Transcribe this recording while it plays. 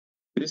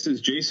This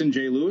is Jason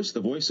J. Lewis, the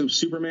voice of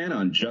Superman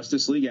on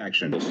Justice League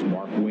Action. This is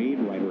Mark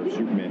Wade, writer of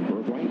Superman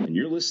Birthright. And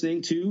you're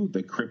listening to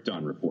the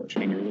Krypton Report.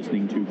 And you're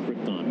listening to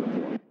Krypton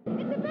Report.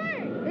 It's a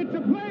bird! It's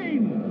a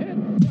plane!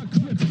 It's the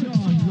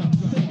Krypton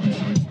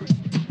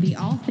Report! The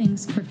All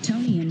Things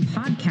Kryptonian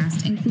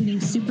podcast, including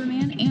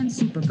Superman and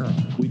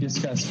Supergirl. We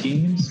discuss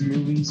games,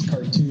 movies,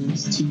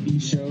 cartoons, TV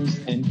shows,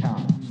 and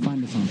comics.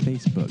 Find us on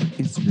Facebook,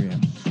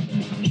 Instagram,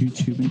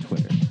 YouTube, and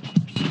Twitter.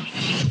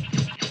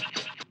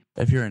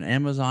 If you're an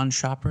Amazon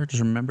shopper,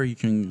 just remember you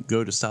can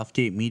go to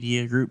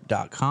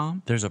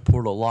southgatemediagroup.com. There's a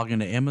portal, log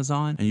into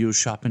Amazon, and you'll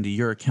shop into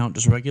your account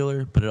just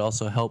regular, but it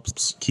also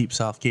helps keep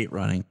Southgate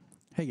running.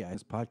 Hey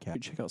guys,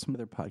 podcast. Check out some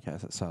other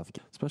podcasts at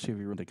Southgate, especially if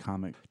you're into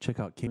comic. Check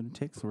out Cape and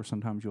Ticks, where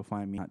sometimes you'll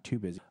find me not too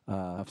busy.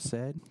 I've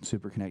said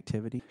Super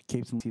Connectivity.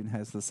 Capes and even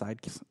has the side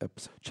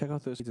episode. Check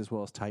out those as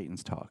well as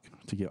Titans Talk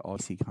to get all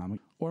DC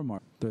comic or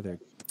more. They're there.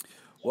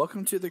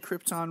 Welcome to the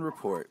Krypton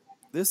Report.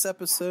 This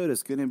episode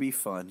is going to be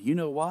fun. You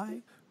know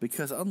why?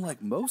 Because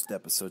unlike most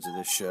episodes of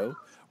this show,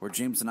 where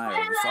James and I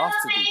are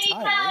exhausted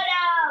and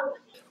tired,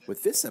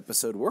 with this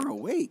episode, we're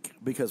awake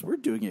because we're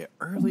doing it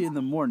early in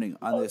the morning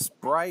on this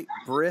bright,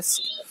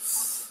 brisk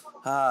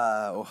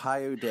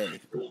Ohio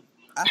day.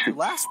 After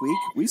last week,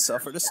 we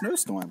suffered a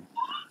snowstorm.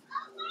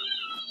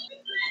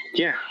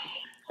 Yeah,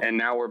 and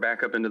now we're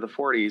back up into the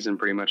 40s, and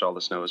pretty much all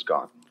the snow is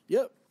gone.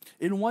 Yep,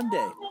 in one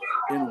day.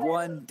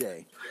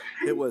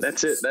 It was.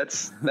 That's it.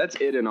 That's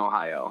it in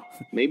Ohio.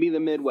 Maybe the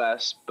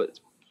Midwest, but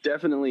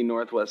definitely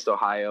Northwest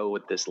Ohio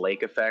with this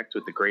lake effect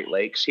with the Great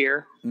Lakes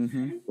here.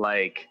 Mm-hmm.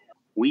 Like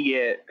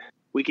we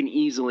can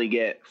easily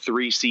get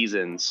 3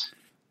 seasons,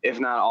 if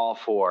not all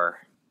 4,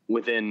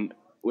 within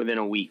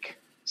a week.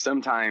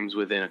 Sometimes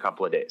within a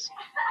couple of days.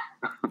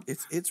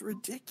 It's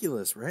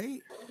ridiculous,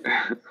 right?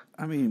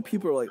 I mean,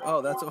 people are like,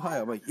 "Oh, that's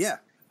Ohio." I'm like, "Yeah,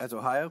 that's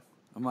Ohio."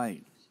 I'm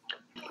like,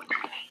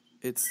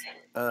 it's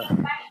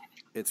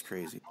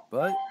crazy,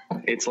 but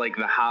it's like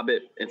the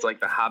Hobbit. It's like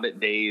the Hobbit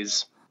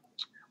days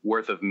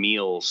worth of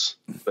meals,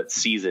 but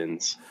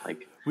seasons.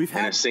 Like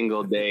in a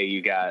single day,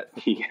 you got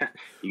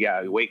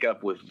wake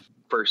up with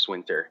first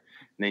winter,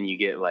 and then you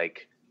get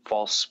like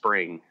false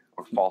spring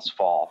or false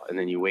fall, and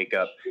then you wake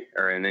up,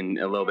 and then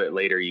a little bit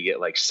later you get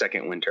like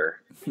second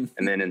winter,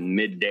 and then in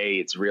midday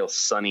it's real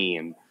sunny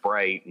and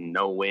bright and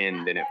no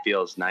wind, and it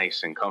feels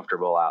nice and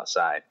comfortable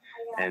outside,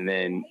 and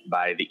then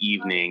by the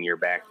evening you're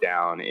back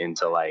down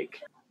into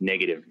like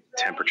negative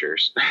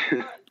temperatures.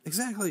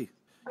 Exactly.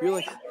 You're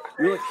like,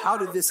 how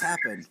did this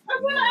happen?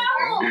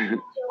 And,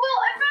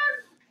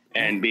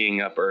 and being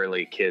up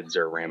early, kids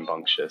are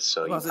rambunctious,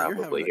 so you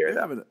probably hear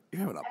that.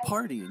 You're having a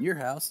party in your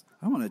house.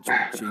 I want to join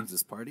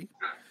James's party.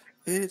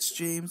 It's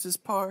James's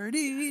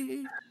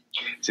party.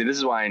 See, this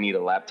is why I need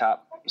a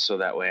laptop, so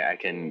that way I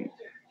can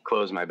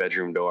close my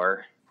bedroom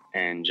door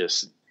and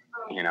just,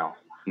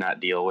 not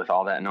deal with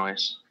all that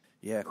noise.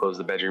 Yeah. Close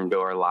the bedroom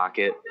door, lock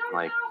it.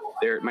 Like,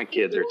 my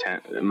kids are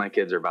 10. My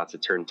kids are about to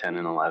turn 10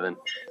 and 11.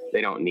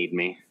 They don't need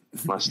me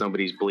unless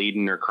nobody's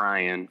bleeding or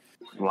crying.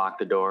 Lock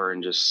the door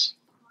and just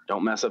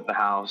don't mess up the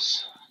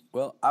house.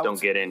 Well, don't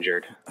get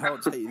injured. I will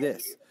tell you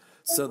this.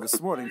 So this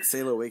morning,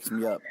 Sayla wakes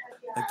me up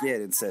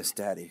again and says,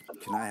 "Daddy,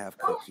 can I have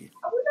cookie?"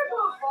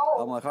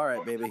 I'm like, "All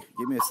right, baby,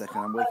 give me a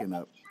second. I'm waking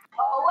up."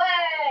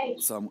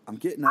 So I'm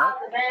getting up,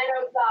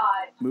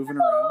 moving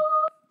around,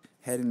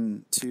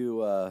 heading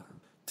to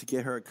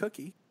get her a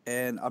cookie,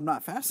 and I'm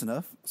not fast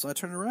enough, so I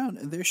turn around,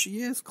 and there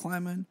she is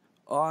climbing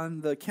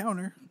on the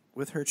counter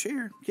with her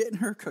chair, getting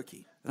her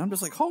cookie. And I'm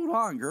just like, "Hold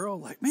on, girl."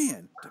 Like,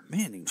 man,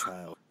 demanding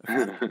child.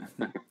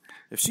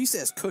 If she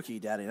says cookie,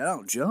 Daddy, and I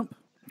don't jump,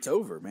 it's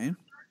over, man.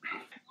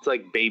 It's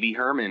like Baby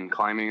Herman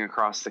climbing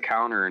across the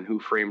counter in Who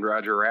Framed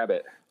Roger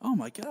Rabbit. Oh,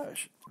 my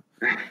gosh.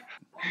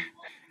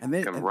 And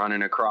then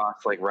running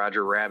across like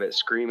Roger Rabbit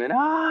screaming,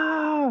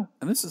 "Ah!"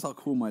 And this is how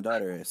cool my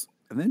daughter is.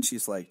 And then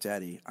she's like,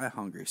 "Daddy, I'm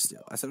hungry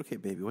still." I said, "Okay,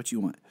 baby, what you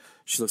want?"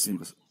 She looks at me and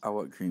goes, "I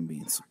want green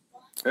beans."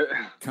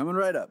 Coming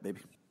right up,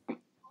 baby.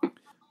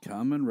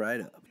 Coming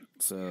right up.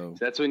 So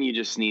that's when you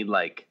just need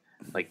like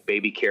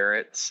baby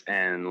carrots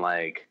and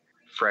like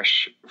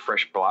fresh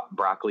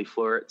broccoli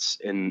florets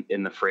in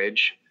the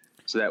fridge.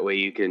 So that way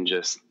you can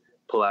just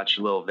pull out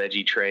your little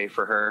veggie tray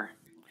for her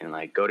and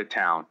like go to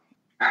town.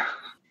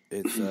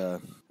 It's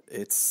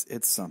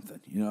something,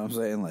 you know what I'm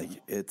saying? Like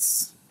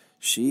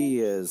she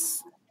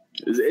is.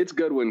 It's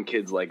good when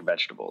kids like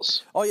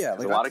vegetables. Oh yeah,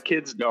 like a lot of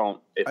kids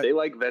don't. If they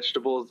like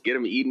vegetables, get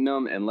them eating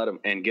them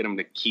and get them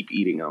to keep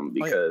eating them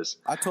because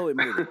I totally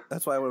made it.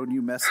 That's why when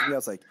you messaged me, I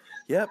was like,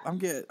 "Yep, I'm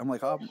good." I'm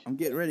like, I'm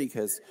getting ready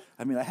because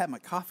I had my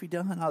coffee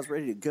done, I was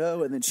ready to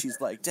go, and then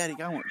she's like, "Daddy,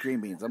 I want green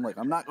beans." I'm like,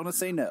 "I'm not going to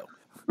say no."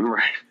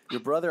 Right.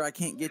 Your brother, I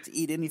can't get to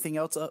eat anything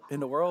else up in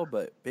the world,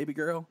 but baby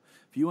girl,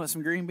 if you want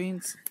some green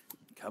beans,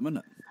 coming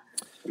up.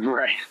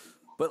 Right.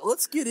 But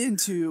let's get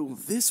into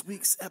this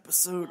week's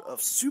episode of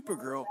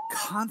Supergirl,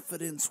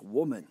 Confidence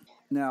Woman.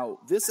 Now,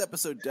 this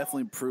episode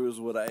definitely proves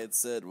what I had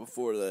said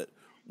before, that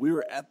we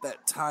were at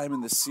that time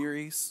in the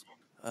series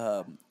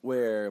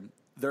where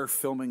they're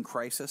filming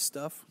crisis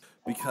stuff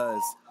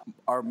because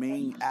our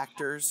main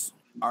actors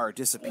are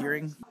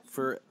disappearing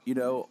for,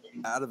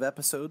 out of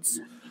episodes.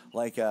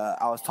 Like,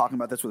 I was talking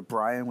about this with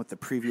Brian with the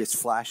previous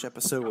Flash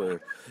episode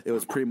where it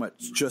was pretty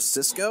much just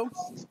Cisco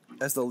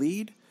as the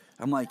lead.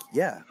 I'm like,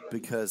 yeah,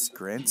 because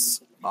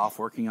Grant's off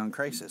working on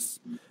Crisis.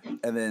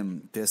 And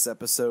then this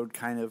episode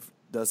kind of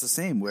does the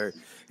same, where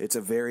it's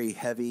a very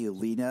heavy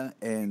Lena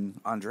and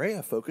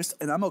Andrea focused.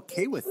 And I'm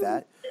okay with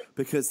that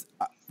because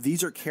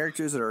these are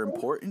characters that are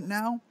important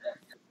now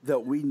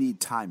that we need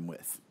time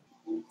with.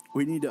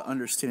 We need to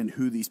understand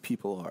who these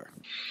people are.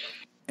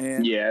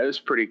 And yeah, it was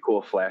a pretty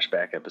cool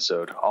flashback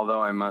episode.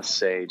 Although I must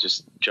say,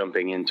 just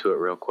jumping into it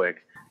real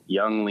quick,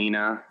 young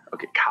Lena,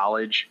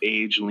 college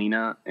age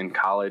Lena and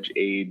college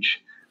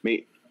age,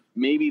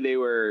 maybe they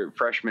were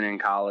freshmen in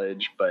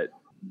college, but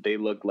they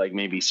look like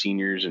maybe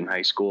seniors in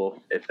high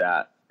school, if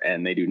that,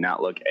 and they do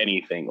not look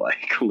anything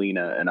like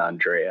Lena and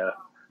Andrea.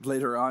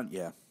 Later on,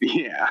 yeah.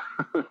 Yeah,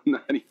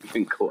 not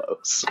even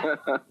close.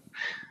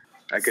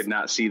 I could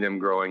not see them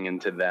growing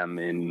into them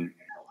in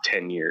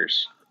 10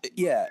 years.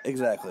 Yeah,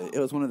 exactly. It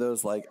was one of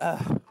those like,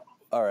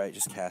 all right,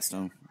 just cast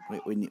them.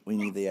 We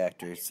need the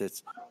actors.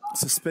 It's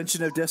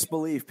suspension of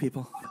disbelief,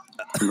 people.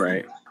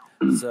 Right.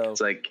 So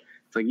it's like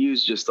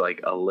use just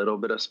like a little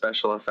bit of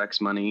special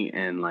effects money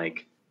and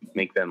like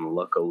make them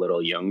look a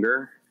little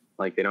younger.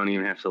 Like they don't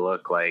even have to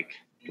look like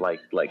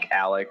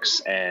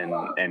Alex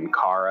and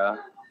Kara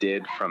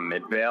did from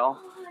Midvale.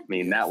 I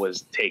mean, that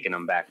was taking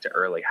them back to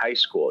early high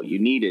school. You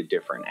needed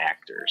different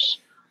actors.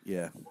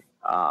 Yeah.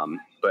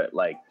 But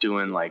like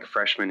doing like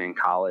freshmen in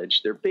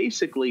college, they're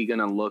basically going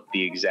to look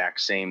the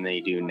exact same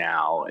they do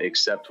now,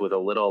 except with a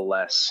little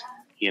less,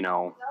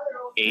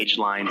 age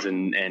lines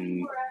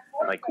and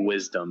like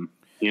wisdom.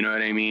 You know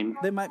what I mean?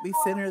 They might be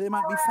thinner. They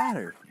might be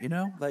fatter.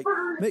 Like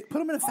put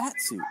them in a fat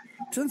suit.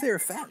 Tell them they were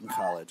fat in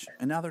college,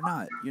 and now they're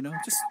not.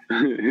 Just.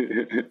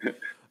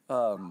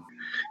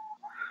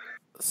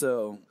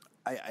 So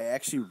I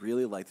actually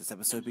really like this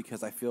episode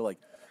because I feel like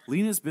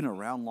Lena's been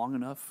around long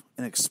enough,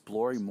 and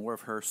exploring more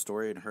of her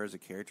story and her as a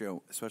character,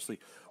 especially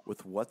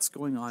with what's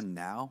going on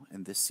now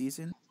in this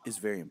season, is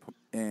very important.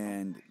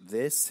 And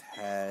this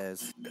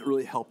has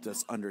really helped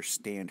us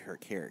understand her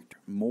character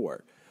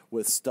more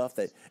with stuff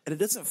and it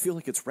doesn't feel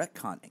like it's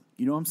retconning.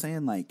 You know what I'm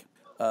saying? Like,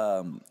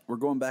 we're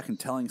going back and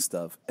telling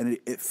stuff, and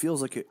it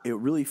feels like it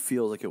really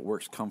feels like it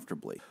works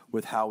comfortably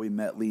with how we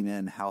met Lena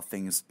and how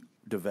things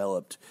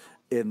developed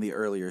in the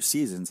earlier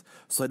seasons.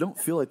 So I don't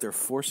feel like they're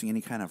forcing any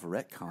kind of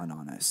retcon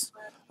on us.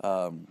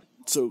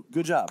 So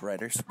good job,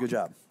 writers. Good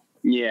job.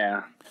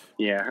 Yeah.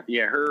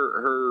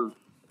 Her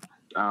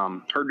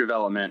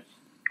development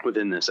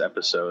within this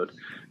episode,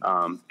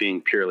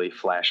 being purely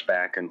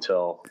flashback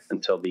until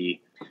the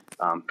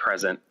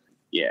present.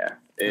 Yeah.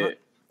 I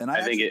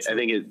think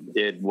it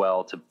did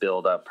well to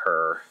build up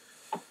her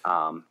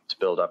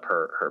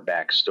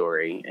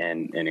backstory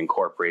and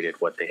incorporated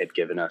what they had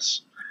given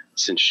us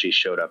since she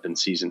showed up in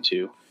season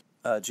 2.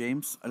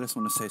 James, I just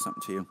want to say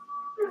something to you.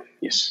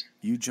 Yes.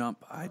 You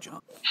jump, I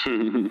jump.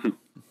 I'm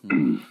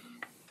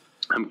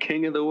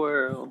king of the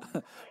world.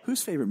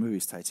 Whose favorite movie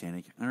is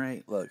Titanic? All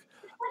right, look,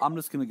 I'm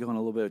just going to go on a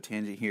little bit of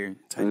tangent here.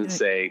 Titanic,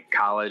 say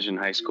college and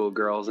high school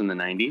girls in the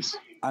 90s.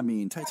 I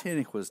mean,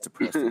 Titanic was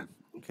depressing.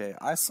 Okay,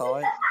 I saw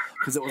it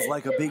because it was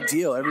like a big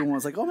deal. Everyone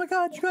was like, "Oh my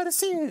God, you got to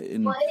see it!"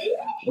 And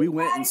we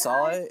went and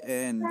saw it.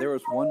 And there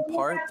was one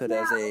part that,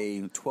 as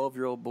a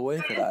 12-year-old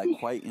boy, that I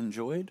quite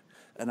enjoyed.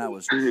 And I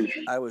was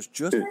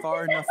just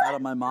far enough out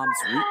of my mom's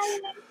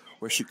reach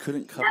where she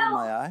couldn't cover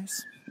my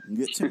eyes and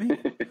get to me.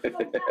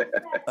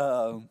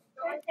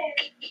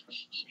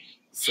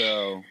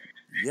 So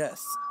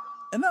yes.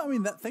 And I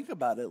mean, think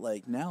about it.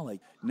 Like now we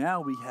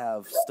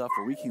have stuff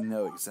where we can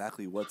know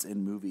exactly what's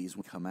in movies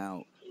when they come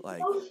out.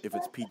 Like if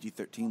it's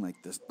PG-13, like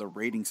the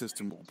rating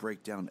system will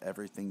break down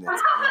everything that's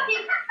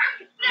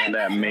in.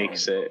 That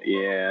makes it,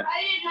 yeah.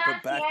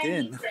 But back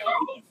then,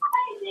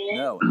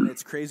 no. And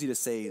it's crazy to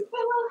say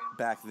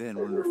back then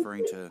when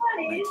referring to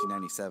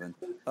 1997.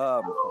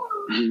 But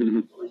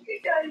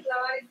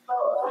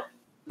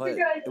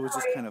it was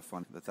just kind of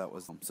fun that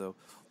was them. So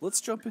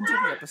let's jump into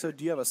the episode.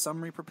 Do you have a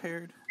summary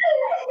prepared?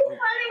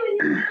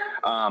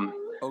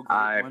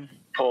 I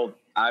pulled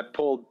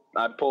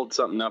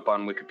something up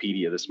on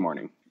Wikipedia this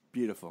morning.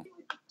 Beautiful.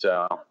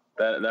 So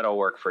that'll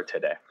work for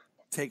today.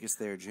 Take us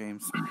there,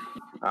 James.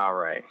 All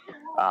right.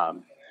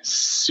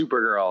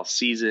 Supergirl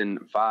Season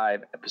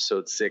 5,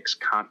 Episode 6,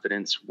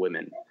 Confidence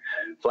Women.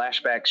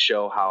 Flashbacks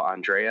show how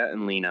Andrea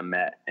and Lena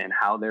met and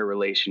how their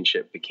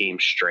relationship became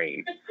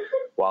strained.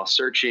 While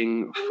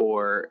searching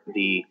for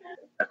the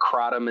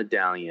Akrata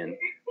medallion,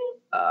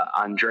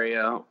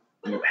 Andrea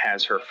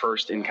has her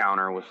first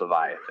encounter with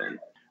Leviathan,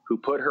 who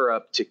put her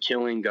up to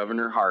killing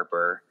Governor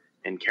Harper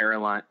and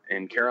Caroline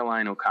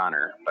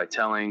O'Connor by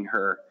telling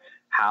her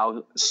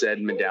how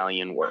said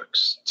medallion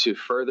works. To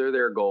further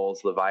their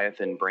goals,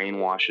 Leviathan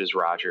brainwashes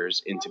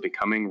Rogers into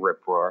becoming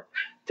Rip-Roar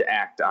to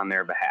act on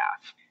their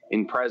behalf.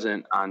 In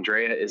present,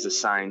 Andrea is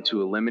assigned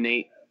to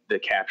eliminate the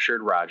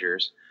captured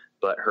Rogers,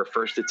 but her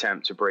first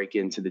attempt to break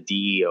into the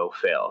DEO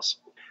fails.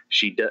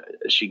 She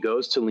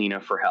goes to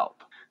Lena for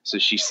help. So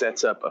she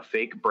sets up a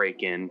fake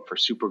break-in for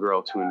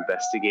Supergirl to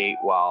investigate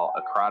while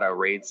Akrata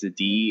raids the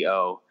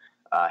DEO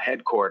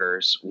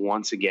headquarters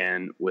once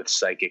again with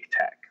psychic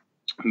tech,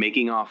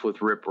 making off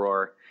with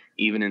Rip-Roar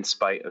even in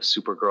spite of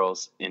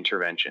Supergirl's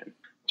intervention.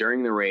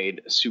 During the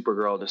raid,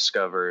 Supergirl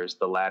discovers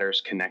the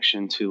latter's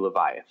connection to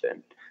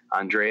Leviathan.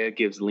 Andrea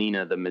gives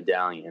Lena the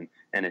medallion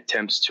and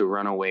attempts to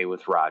run away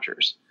with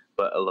Rogers,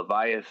 but a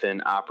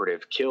Leviathan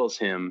operative kills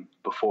him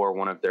before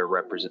one of their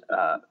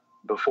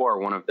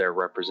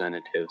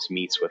representatives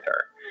meets with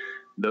her.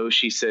 Though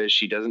she says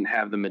she doesn't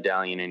have the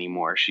medallion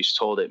anymore, she's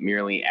told it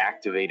merely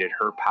activated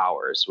her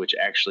powers, which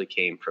actually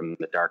came from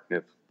the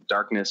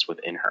darkness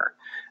within her.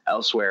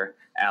 Elsewhere,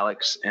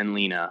 Alex and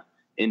Lena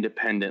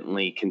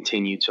independently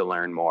continue to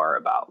learn more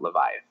about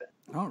Leviathan.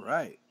 All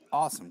right.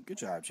 Awesome. Good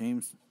job,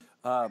 James.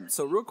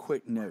 So real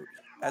quick note,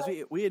 as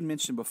we had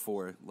mentioned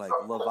before, like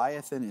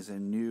Leviathan is a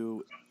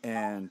new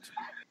and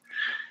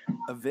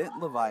Event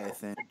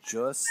Leviathan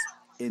just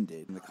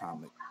ended in the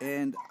comic.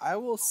 And I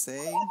will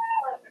say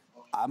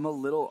I'm a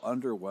little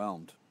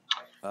underwhelmed.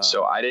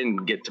 So I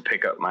didn't get to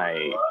pick up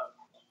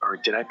or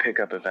did I pick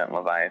up Event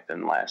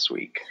Leviathan last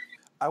week?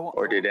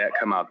 Or did that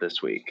come out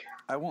this week?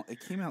 It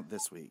came out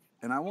this week.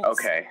 And I won't.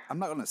 Okay. I'm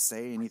not going to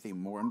say anything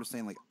more. I'm just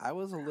saying, like, I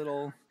was a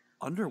little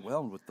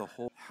underwhelmed with the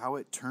whole how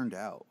it turned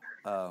out.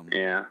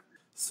 Yeah.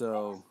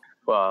 So.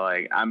 Well,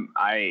 like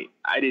I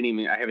haven't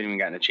even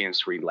gotten a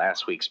chance to read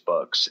last week's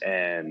books,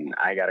 and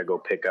I got to go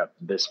pick up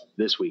this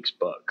week's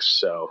books.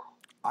 So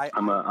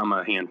I'm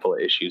a handful of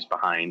issues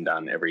behind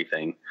on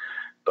everything,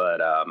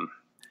 but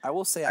I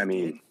will say I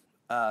did,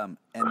 and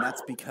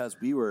that's because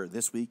we were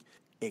this week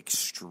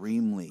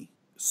extremely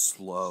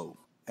slow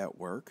at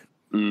work.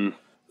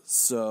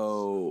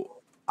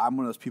 So I'm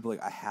one of those people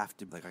like I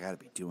got to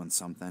be doing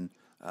something.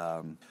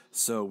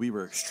 So we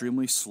were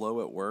extremely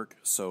slow at work.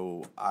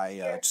 So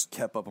I just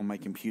kept up on my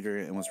computer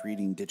and was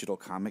reading digital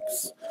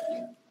comics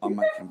on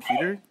my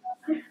computer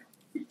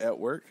at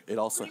work. It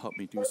also helped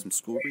me do some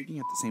school reading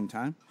at the same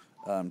time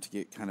to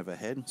get kind of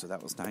ahead. So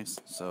that was nice.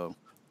 So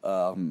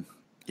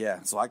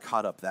yeah, so I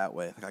caught up that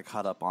way. Like I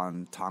caught up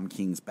on Tom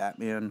King's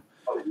Batman.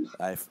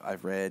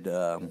 I've read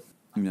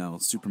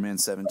Superman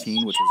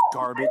 17, which was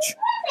garbage.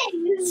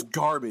 It's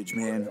garbage,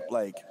 man.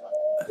 Like.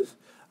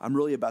 I'm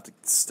really about to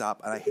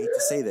stop, and I hate to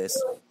say this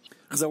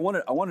because I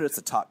wanted us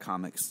to talk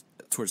comics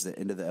towards the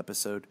end of the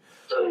episode,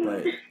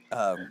 but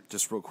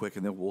just real quick,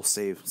 and then we'll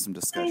save some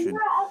discussion.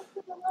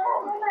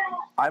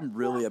 I'm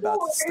really about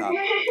to stop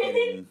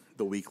getting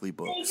the weekly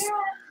books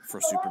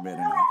for Superman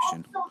in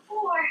action.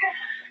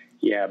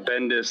 Yeah,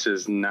 Bendis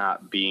is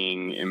not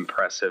being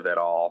impressive at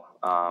all.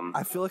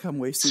 I feel like I'm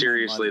wasting.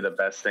 Seriously, the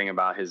best thing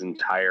about his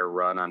entire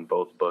run on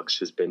both books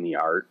has been the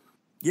art.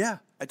 Yeah,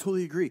 I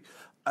totally agree.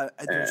 And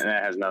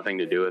that has nothing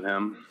to do with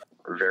him,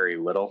 or very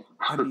little.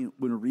 I mean,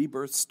 when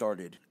Rebirth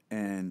started,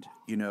 and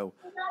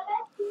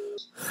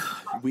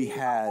we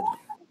had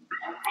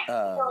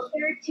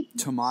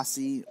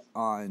Tomasi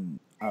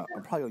on. I'm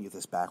probably gonna get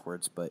this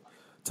backwards, but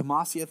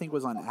Tomasi I think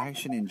was on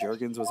Action, and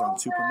Jurgens was on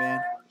Superman.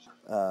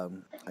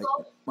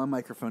 My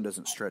microphone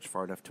doesn't stretch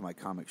far enough to my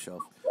comic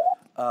shelf,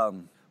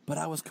 but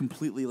I was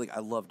completely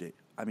I loved it.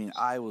 I mean,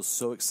 I was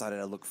so excited.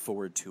 I look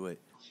forward to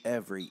it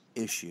every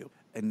issue.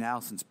 And now,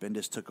 since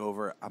Bendis took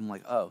over, I'm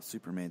like, oh,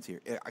 Superman's here.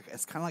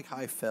 It's kind of like how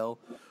I felt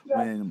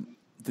when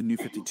the New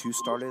 52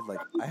 started. Like,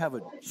 I have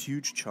a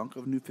huge chunk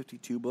of New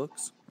 52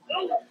 books,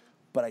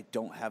 but I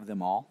don't have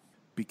them all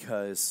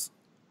because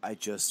it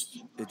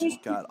just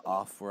got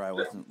off where I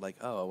wasn't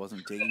I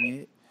wasn't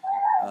digging it.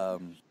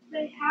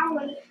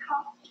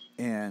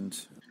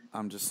 And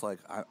I'm just like,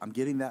 I'm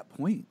getting that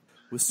point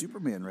with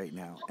Superman right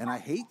now. And I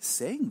hate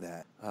saying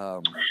that.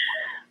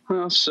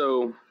 Well,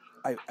 so...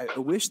 I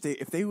wish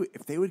if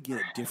they would get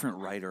a different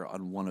writer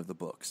on one of the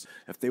books,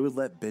 if they would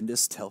let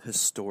Bendis tell his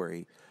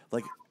story,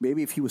 like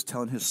maybe if he was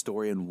telling his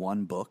story in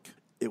one book,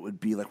 it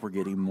would be like we're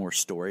getting more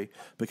story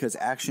because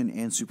Action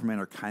and Superman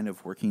are kind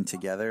of working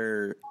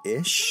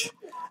together-ish.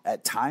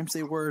 At times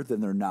they were, then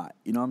they're not.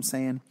 You know what I'm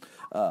saying?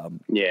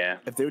 Yeah.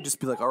 If they would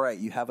just be like, all right,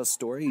 you have a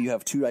story, you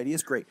have two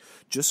ideas, great.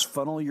 Just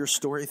funnel your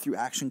story through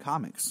Action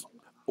Comics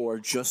or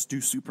just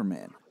do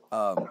Superman.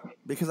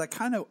 Because I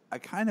kind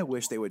of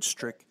wish they would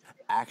strict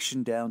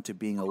Action down to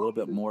being a little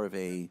bit more of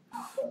a,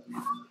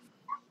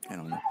 I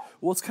don't know.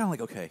 Well, it's kind of like,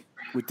 okay,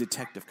 with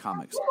Detective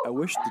Comics. I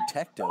wish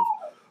Detective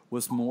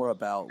was more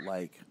about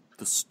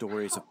the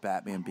stories of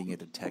Batman being a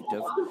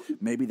detective.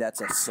 Maybe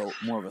that's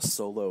more of a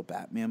solo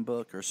Batman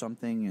book or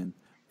something, and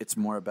it's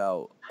more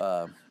about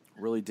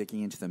really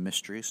digging into the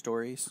mystery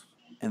stories.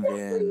 And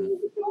then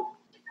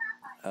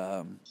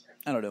I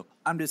don't know.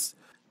 I'm just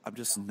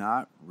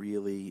not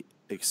really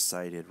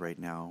excited right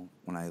now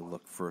when I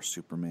look for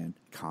Superman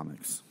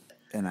comics.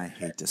 And I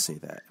hate to say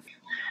that.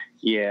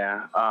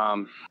 Yeah,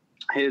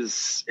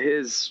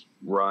 his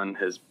run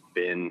has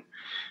been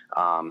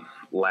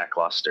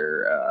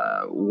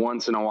lackluster.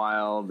 Once in a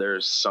while,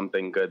 there's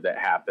something good that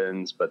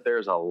happens, but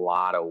there's a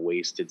lot of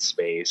wasted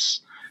space.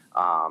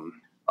 A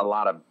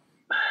lot of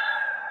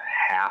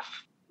half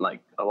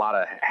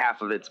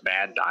of it's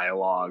bad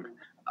dialogue.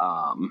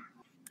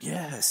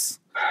 Yes.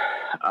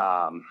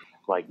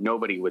 Like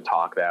nobody would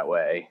talk that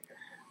way.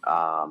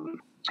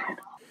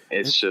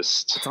 It's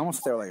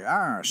almost they're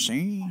like,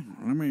 see,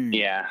 let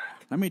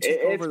me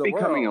take over the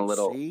becoming world. A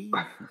little, see?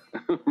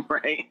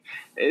 right.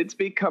 It's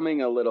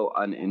becoming a little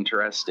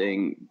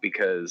uninteresting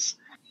because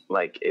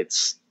like,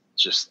 it's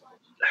just,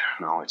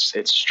 I don't know,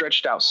 it's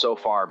stretched out so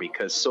far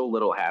because so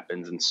little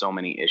happens in so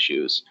many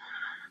issues.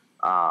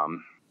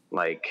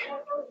 Like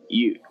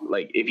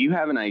if you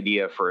have an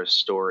idea for a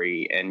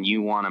story and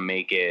you want to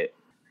make it,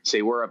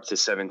 say we're up to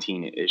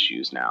 17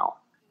 issues now.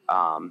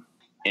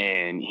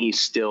 And he's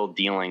still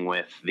dealing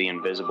with the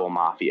invisible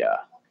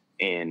mafia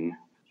in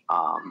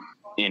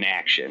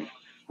action,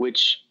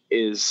 which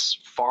is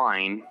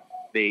fine.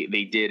 They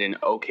did an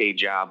okay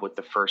job with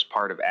the first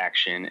part of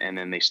action, and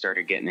then they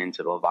started getting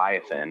into the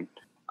Leviathan.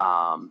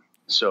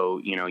 So,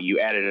 you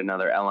added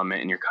another element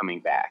and you're coming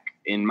back.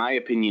 In my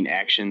opinion,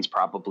 action's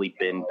probably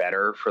been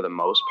better for the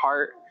most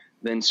part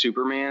than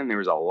Superman. There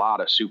was a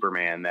lot of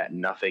Superman that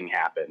nothing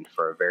happened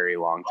for a very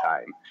long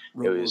time.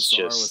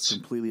 Was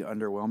completely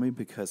underwhelming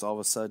because all of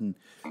a sudden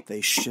they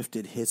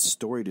shifted his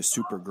story to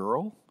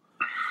Supergirl.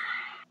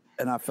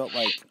 And I felt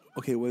like,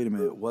 okay, wait a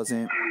minute.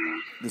 Wasn't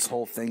this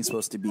whole thing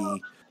supposed to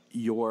be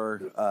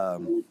your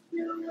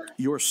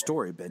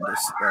story,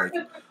 Bendis? Like,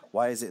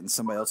 why is it in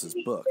somebody else's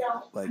book?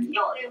 Like,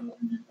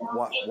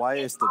 why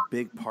is the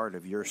big part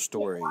of your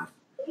story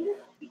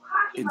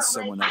in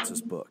someone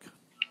else's book?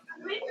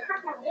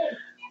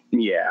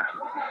 Yeah.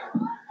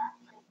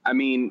 I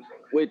mean,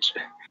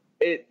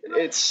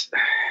 it's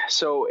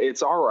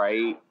all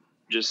right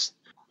just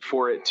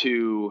for it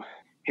to,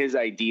 his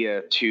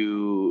idea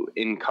to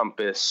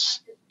encompass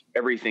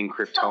everything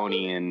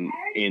Kryptonian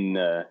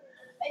in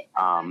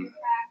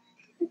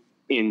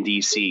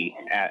DC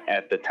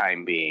at the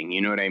time being,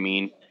 you know what I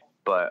mean?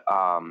 But,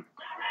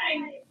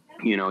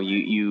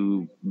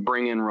 you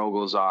bring in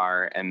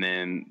Rogolzar, and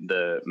then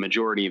the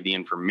majority of the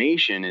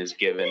information is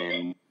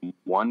given in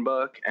one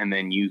book, and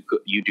then you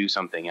do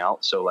something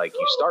else. So like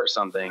you start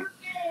something,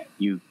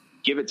 you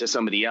give it to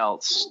somebody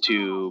else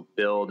to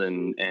build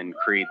and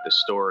create the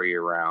story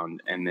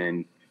around, and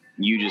then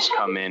you just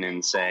come in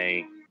and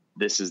say,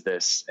 this is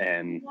this,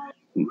 and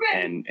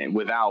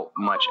without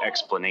much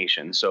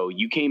explanation. So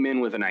you came in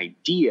with an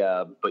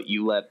idea, but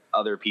you let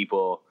other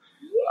people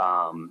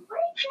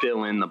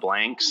fill in the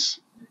blanks,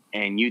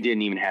 and you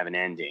didn't even have an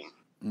ending.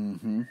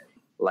 Mm-hmm.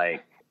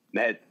 Like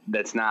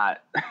that's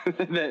not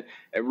that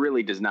it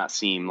really does not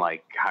seem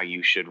like how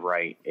you should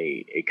write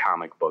a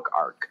comic book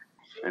arc.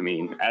 I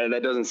mean,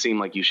 that doesn't seem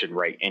like you should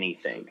write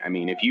anything. I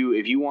mean, if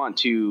you want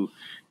to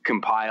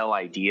compile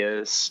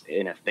ideas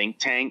in a think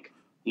tank,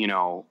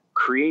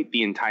 create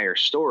the entire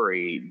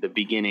story, the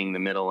beginning, the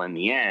middle, and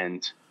the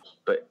end,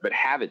 but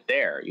have it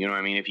there. You know what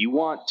I mean? If you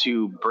want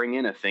to bring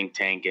in a think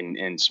tank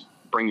and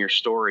bring your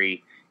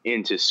story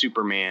into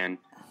Superman,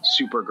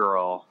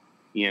 Supergirl,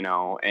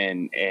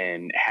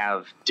 and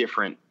have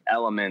different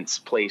elements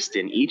placed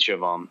in each of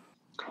them,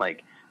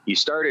 like you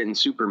start it in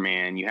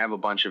Superman, you have a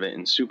bunch of it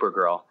in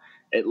Supergirl,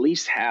 at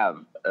least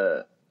have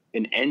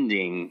an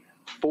ending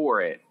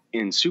for it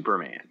in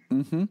Superman.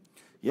 Mm-hmm.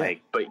 Yeah.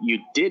 But you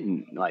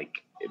didn't,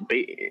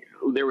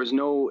 there was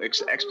no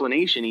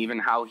explanation even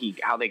how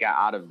they got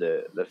out of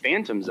the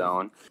Phantom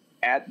Zone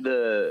at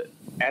the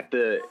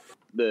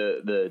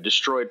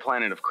destroyed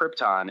planet of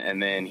Krypton,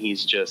 and then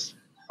he's just,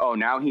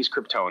 now he's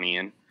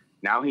Kryptonian,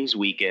 now he's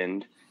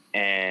weakened,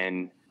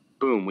 and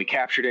boom, we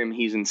captured him,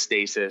 he's in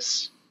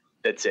stasis.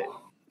 That's it.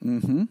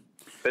 Mm-hmm.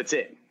 That's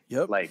it.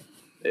 Yep.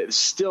 It's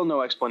still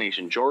no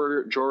explanation.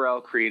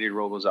 Jor-El created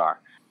Rogolzar.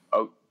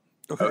 Oh,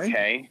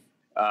 okay.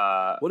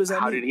 What does that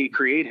mean? How did he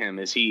create him?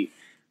 How is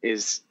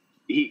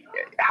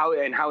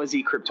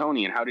he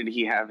Kryptonian? How did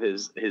he have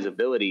his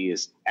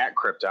abilities at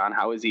Krypton?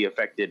 How is he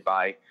affected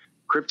by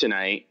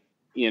kryptonite?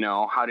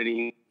 How did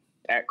he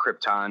at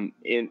Krypton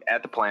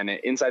at the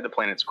planet, inside the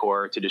planet's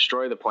core, to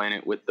destroy the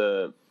planet with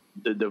the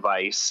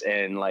device,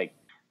 and like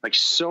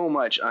so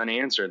much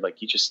unanswered.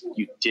 Like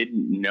you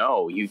didn't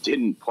know, you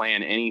didn't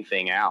plan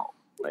anything out.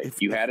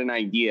 Like you had an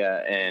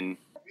idea, and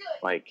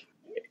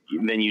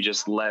then you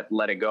just let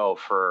it go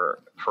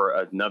for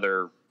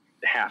another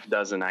half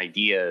dozen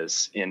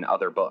ideas in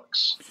other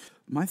books.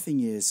 My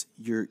thing is,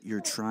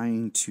 you're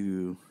trying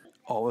to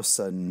all of a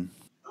sudden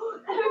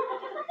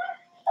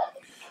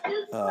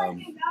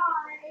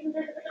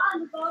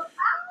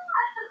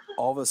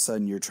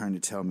you're trying to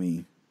tell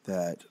me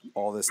that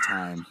all this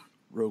time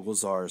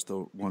Rogolzar is the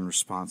one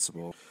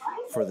responsible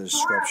for the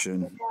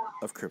destruction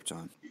of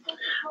Krypton.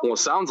 Well, it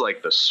sounds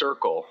like the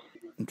Circle.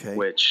 Okay.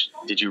 Which,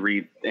 did you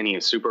read any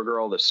of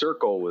Supergirl? The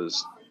Circle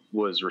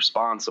was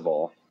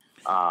responsible.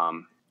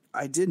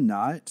 I did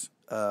not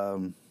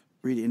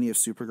read any of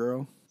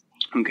Supergirl.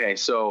 Okay,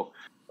 so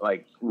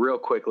real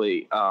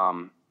quickly,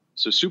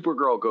 so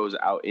Supergirl goes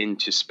out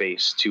into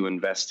space to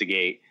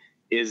investigate,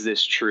 is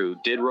this true?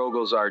 Did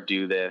Rogolzar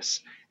do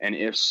this? And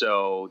if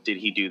so, did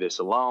he do this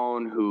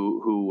alone?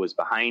 Who was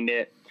behind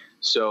it?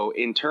 So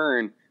in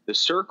turn, the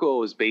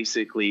Circle is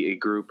basically a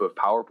group of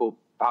powerful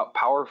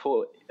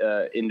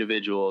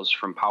individuals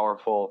from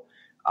powerful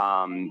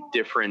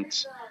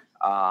different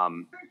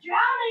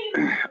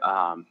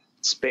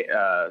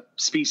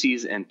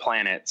species and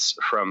planets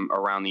from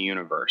around the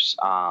universe.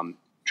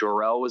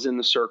 Jor-El was in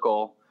the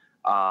circle.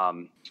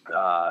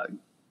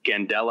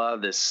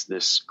 Gandela,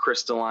 this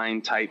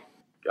crystalline type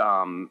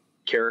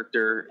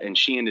character, and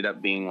she ended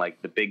up being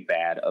like the big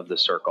bad of the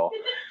circle.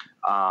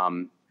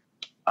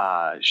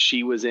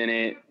 She was in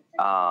it.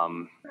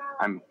 I'm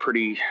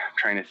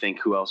trying to think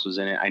who else was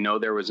in it. I know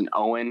there was an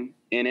Owen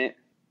in it.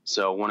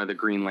 So one of the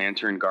Green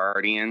Lantern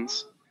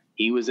Guardians,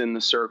 he was in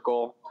the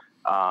circle.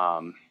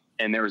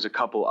 And there was a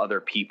couple other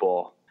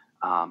people.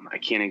 I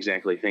can't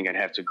exactly think. I'd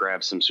have to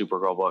grab some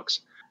Supergirl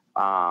books.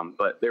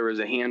 But there was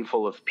a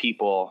handful of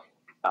people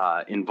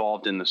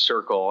involved in the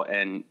circle,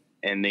 and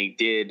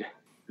they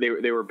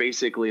were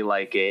basically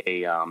like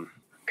a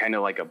kind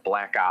of like a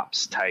black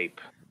ops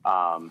type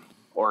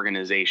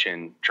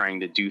organization trying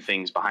to do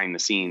things behind the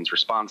scenes,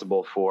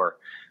 responsible for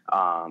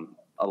a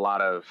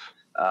lot of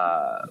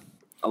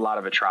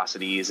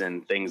atrocities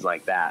and things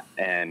like that.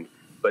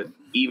 But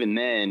even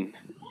then,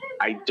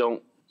 I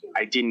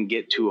didn't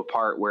get to a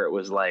part where it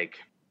was like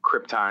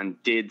Krypton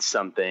did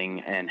something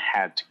and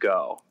had to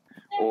go,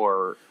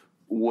 or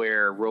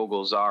where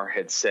Rogol Zaar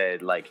had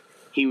said like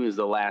he was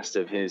the last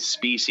of his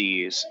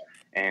species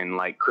and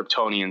like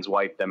Kryptonians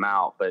wiped them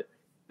out, but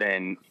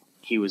then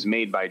he was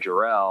made by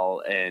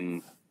Jor-El,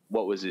 and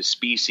what was his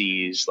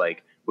species?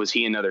 Like, was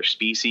he another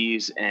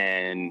species?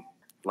 And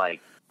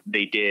like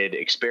they did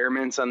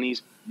experiments on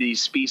these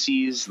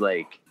species.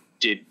 Like,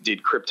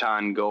 did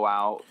Krypton go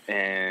out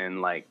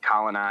and like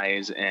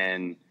colonize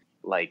and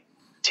like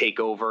take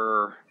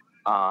over,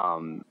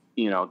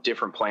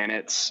 different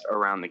planets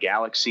around the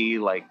galaxy?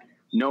 Like,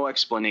 no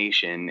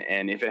explanation.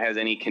 And if it has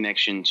any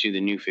connection to the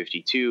New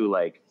 52,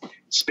 like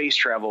space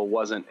travel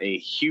wasn't a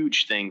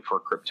huge thing for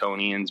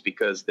Kryptonians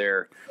because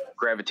their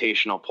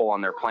gravitational pull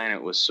on their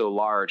planet was so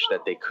large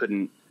that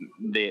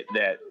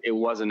that it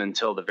wasn't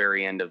until the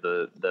very end of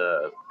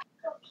the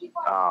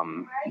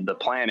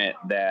planet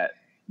that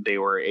they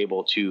were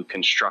able to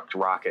construct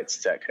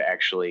rockets that could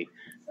actually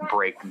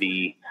break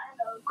the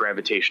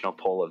gravitational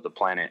pull of the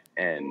planet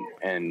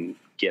and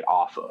get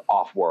off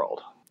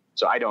world.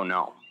 So I don't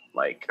know.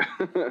 Like,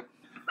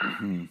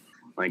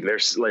 like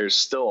there's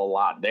still a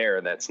lot there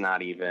that's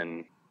not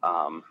even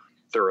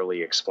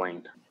thoroughly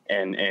explained.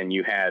 And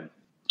you had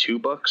 2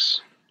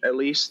 books at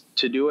least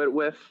to do it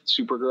with,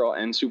 Supergirl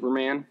and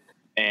Superman,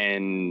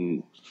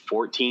 and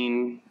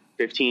 14,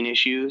 15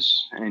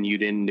 issues, and you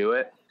didn't do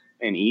it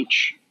in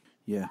each.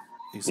 Yeah.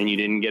 Exactly. And you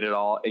didn't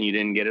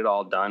get it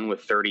all done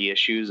with 30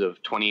 issues of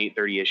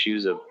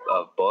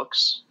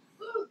books.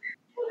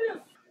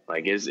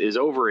 Like, is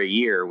over a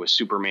year with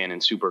Superman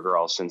and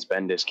Supergirl since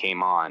Bendis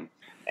came on,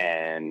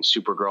 and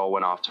Supergirl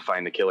went off to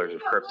find the killers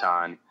of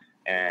Krypton,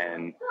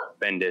 and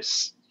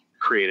Bendis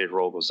created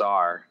Rogol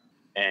Zaar,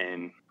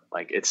 and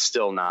like it's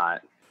still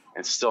not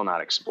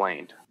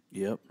explained.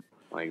 Yep.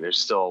 Like, there's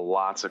still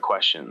lots of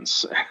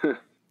questions.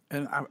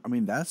 And I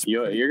mean, that's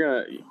you're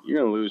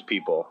gonna lose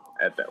people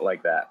at that,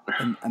 like that,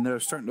 and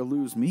they're starting to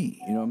lose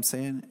me. You know what I'm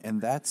saying?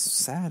 And that's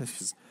sad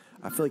because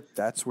I feel like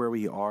that's where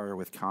we are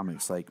with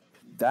comics. Like,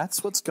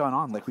 that's what's gone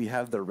on. Like, we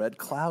have the Red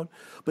Cloud,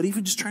 but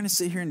even just trying to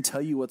sit here and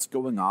tell you what's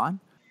going on,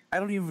 I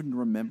don't even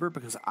remember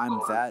because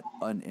I'm that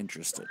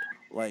uninterested.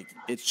 Like,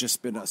 it's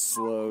just been a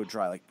slow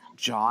dry. Like,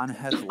 John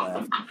has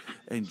left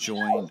and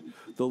joined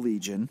the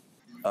Legion.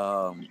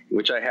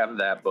 Which I have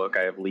that book.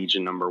 I have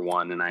Legion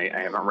 #1, and I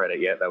haven't read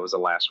it yet. That was a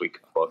last week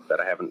book that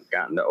I haven't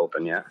gotten to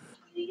open yet.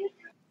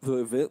 The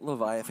event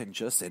Leviathan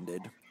just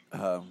ended.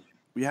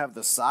 We have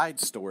the side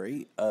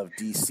story of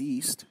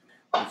Deceased,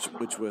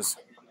 which was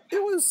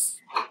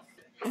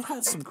it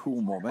had some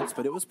cool moments,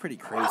 but it was pretty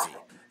crazy.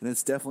 And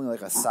it's definitely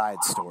like a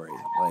side story,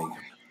 like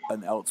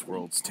an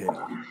Elseworlds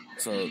tale.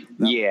 So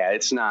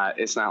it's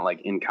not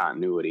like in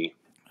continuity.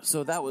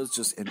 So that was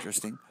just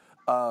interesting.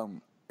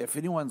 If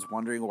anyone's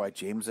wondering why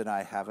James and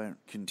I haven't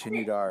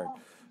continued our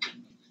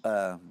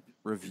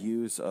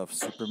reviews of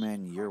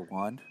Superman Year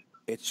 1,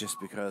 it's just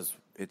because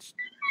it's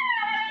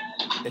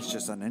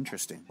just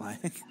uninteresting.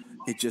 Like,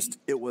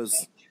 it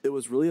was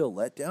really a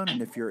letdown.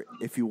 And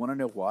if you want to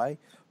know why,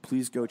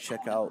 please go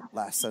check out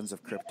Last Sons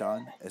of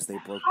Krypton as they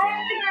broke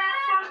down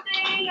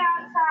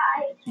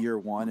Year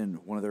 1 in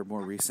one of their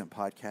more recent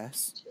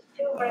podcasts.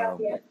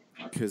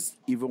 Because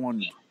even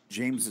when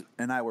James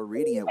and I were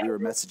reading it, we were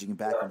messaging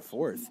back and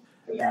forth.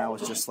 And I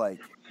was just like,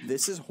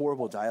 this is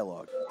horrible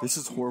dialogue. This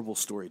is horrible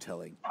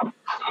storytelling.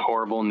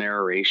 Horrible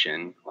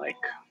narration. Like,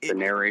 the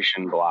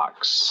narration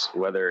blocks.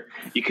 Whether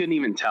you couldn't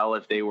even tell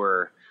if they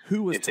were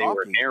talking. They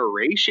were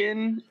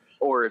narration,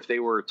 or if they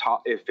were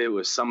if it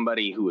was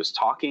somebody who was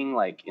talking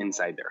like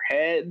inside their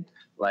head,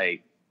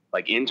 like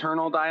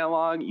internal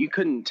dialogue. You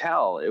couldn't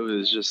tell. It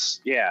was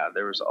just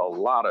there was a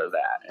lot of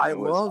that. I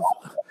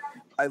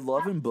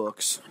love in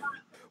books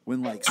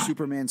when like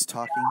Superman's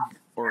talking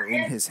or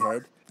in his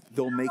head,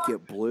 they'll make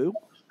it blue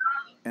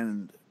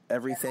and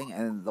everything,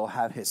 and they'll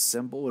have his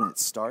symbol when it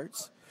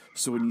starts.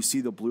 So when you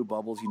see the blue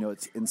bubbles, you know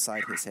it's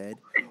inside his head.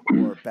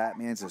 Or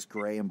Batman's is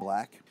gray and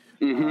black.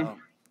 Mm-hmm.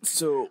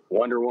 So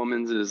Wonder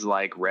Woman's is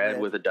like red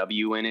with a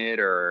W in it,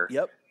 or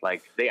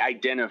like they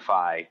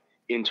identify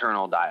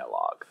internal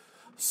dialogue.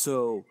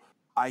 So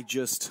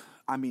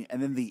and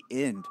then the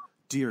end,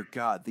 dear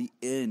God, the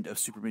end of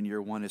Superman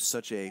Year One is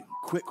such a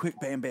quick,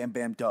 bam, bam,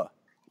 bam, duh.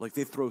 Like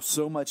they throw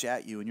so much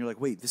at you and you're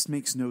like, wait, this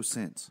makes no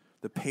sense.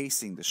 The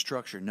pacing, the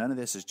structure, none of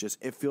this is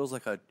just, it feels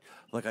like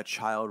a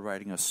child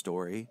writing a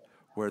story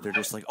where they're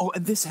just like, oh,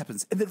 and this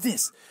happens, and then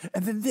this,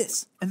 and then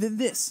this, and then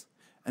this.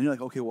 And you're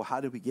like, okay, well,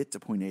 how did we get to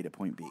point A to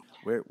point B?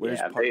 Where's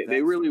part of that?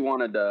 They really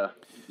wanted to,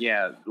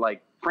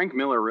 like Frank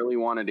Miller really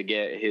wanted to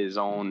get his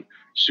own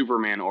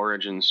Superman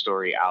origin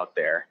story out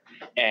there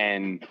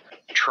and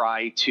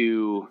try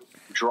to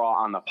draw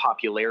on the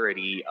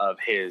popularity of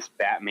his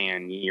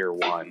Batman Year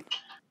One,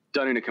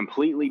 done in a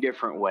completely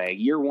different way.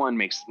 Year One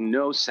makes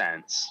no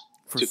sense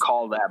to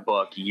call that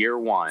book Year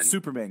One.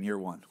 Superman Year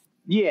One.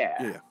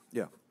 Yeah.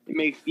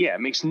 It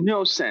makes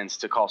no sense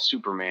to call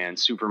Superman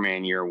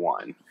Year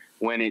One.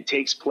 When it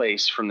takes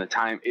place from the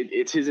time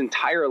it's his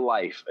entire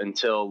life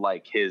until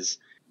like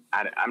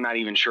I'm not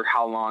even sure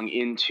how long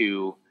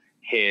into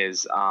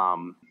his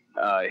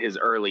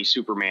early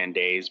Superman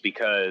days,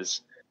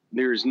 because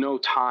there's no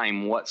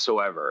time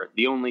whatsoever.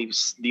 The only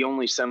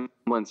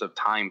semblance of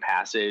time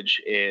passage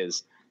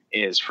is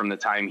from the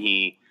time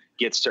he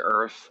gets to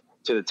Earth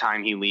to the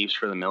time he leaves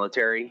for the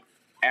military.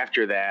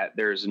 After that,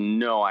 there's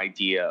no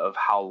idea of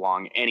how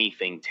long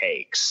anything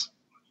takes,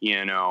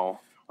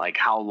 Like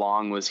how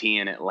long was he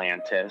in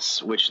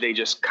Atlantis, which they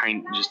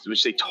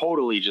which they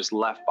totally just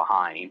left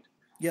behind.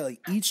 Yeah,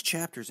 like each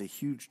chapter is a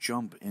huge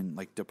jump in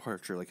like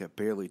departure. Like it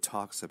barely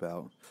talks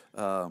about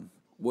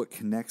what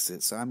connects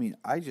it. So I'll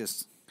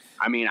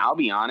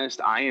be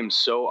honest. I am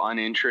so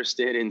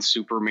uninterested in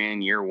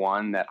Superman Year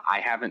One that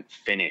I haven't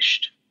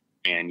finished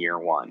Man Year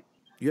One.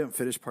 You haven't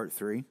finished part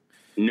 3?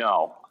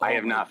 No, I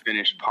have not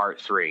finished part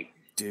 3.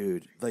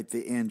 Dude, like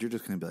the end, you're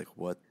just gonna be like,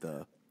 what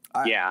the?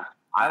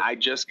 I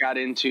just got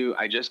into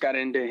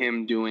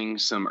him doing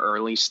some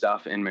early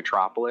stuff in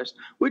Metropolis,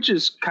 which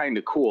is kind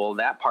of cool.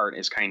 That part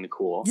is kind of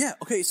cool. Yeah.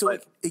 Okay. So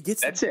like, it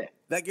gets it.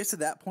 That gets to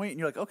that point, and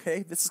you're like,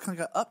 okay, this is kind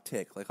of an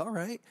uptick. Like, all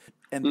right,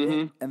 and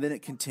then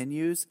it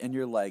continues, and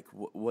you're like,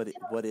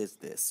 what is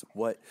this?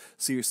 What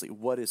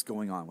is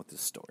going on with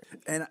this story?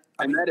 And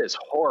that is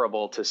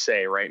horrible to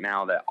say right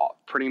now that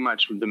pretty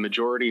much the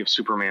majority of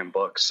Superman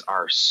books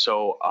are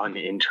so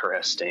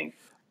uninteresting.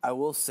 I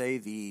will say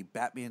the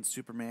Batman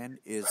Superman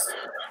is,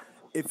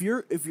 if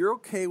you're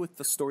okay with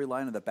the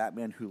storyline of the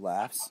Batman Who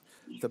Laughs,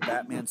 the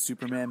Batman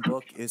Superman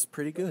book is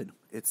pretty good.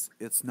 It's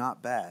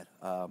not bad.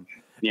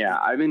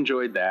 I've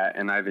enjoyed that,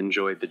 and I've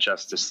enjoyed the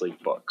Justice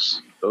League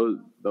books.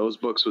 Those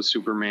books with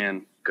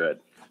Superman, good.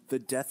 The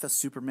Death of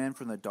Superman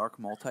from the Dark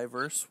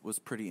Multiverse was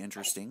pretty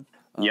interesting.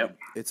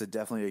 It's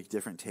definitely a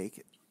different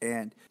take,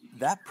 and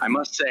that I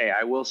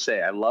will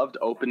say, I loved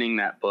opening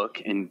that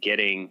book and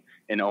getting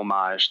an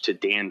homage to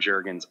Dan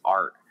Jurgens'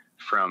 art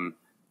from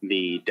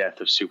the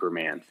Death of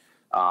Superman.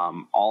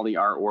 All the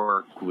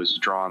artwork was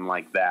drawn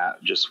like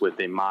that, just with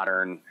a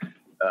modern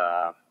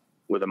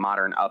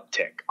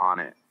uptick on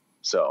it.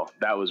 So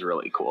that was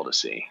really cool to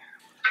see.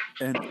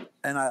 And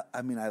I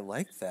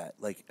like that.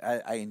 Like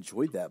I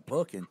enjoyed that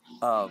book, and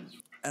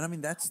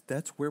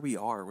that's where we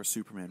are with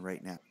Superman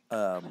right now.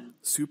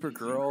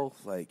 Supergirl,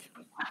 like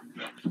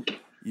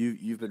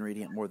you've been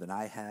reading it more than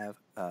I have.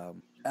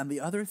 And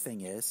the other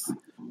thing is,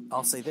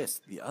 I'll say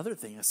this. The other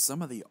thing is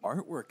some of the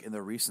artwork in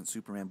the recent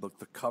Superman book,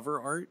 the cover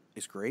art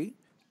is great.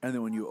 And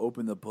then when you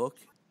open the book,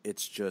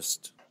 it's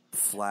just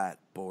flat,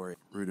 boring,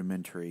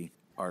 rudimentary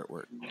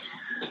artwork.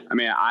 I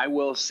mean, I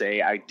will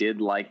say I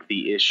did like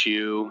the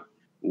issue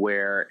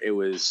where it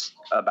was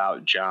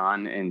about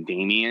John and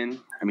Damian.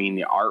 I mean,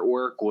 the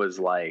artwork was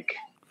like,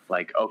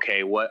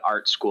 okay, what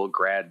art school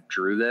grad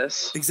drew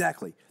this?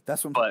 Exactly.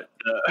 That's what.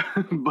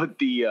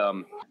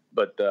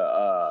 But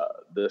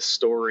the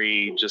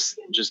story, just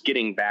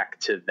getting back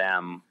to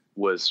them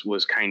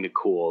was kind of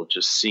cool.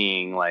 Just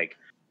seeing like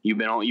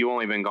you've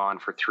only been gone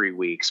for 3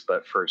 weeks,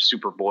 but for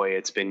Superboy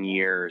it's been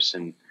years,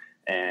 and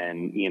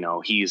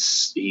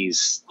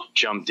he's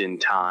jumped in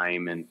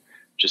time, and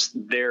just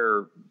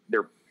their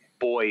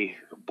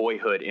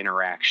boyhood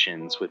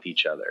interactions with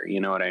each other.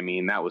 You know what I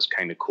mean? That was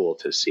kind of cool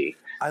to see,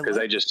 because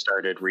I just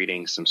started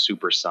reading some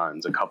Super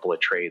Sons, a couple of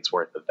trades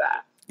worth of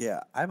that.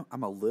 Yeah,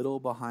 I'm a little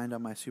behind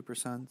on my Super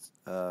Sons.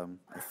 I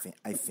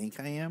think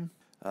I am,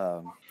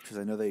 because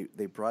I know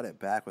they brought it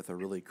back with a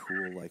really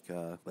cool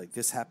like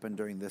this happened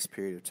during this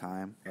period of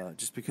time,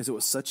 just because it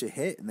was such a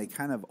hit, and they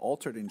kind of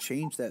altered and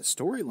changed that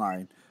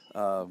storyline.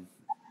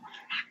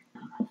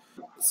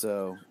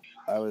 So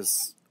I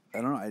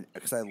don't know,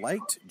 because I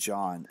liked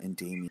John and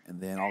Damian,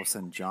 and then all of a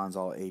sudden John's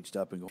all aged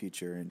up and going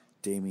future, and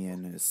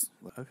Damian is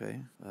like,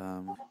 okay.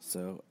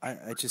 So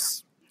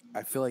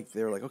I feel like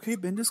they were like, okay,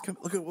 Bendis, come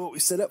look at what we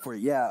set up for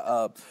you.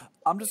 Yeah,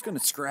 I'm just gonna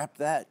scrap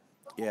that.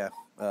 Yeah,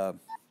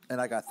 and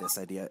I got this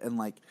idea, and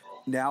like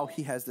now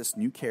he has this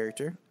new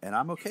character, and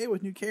I'm okay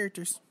with new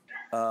characters.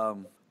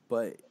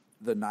 But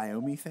the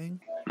Naomi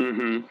thing,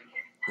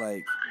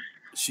 like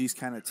she's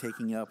kind of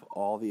taking up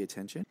all the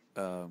attention.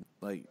 And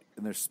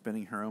they're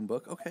spinning her own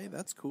book. Okay,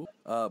 that's cool.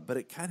 But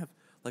it kind of,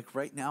 like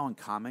right now in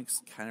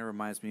comics, kind of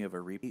reminds me of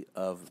a repeat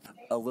of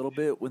a little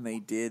bit when they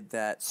did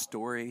that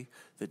story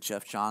that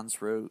Jeff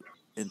Johns wrote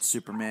in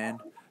Superman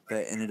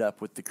that ended up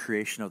with the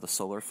creation of the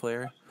solar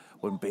flare,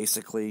 when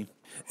basically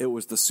it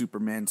was the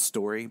Superman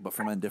story, but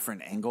from a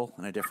different angle,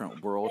 in a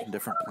different world, a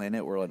different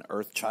planet, where an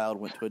Earth child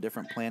went to a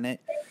different planet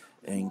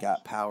and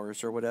got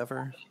powers or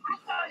whatever.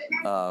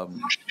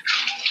 And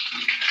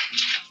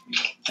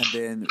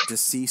then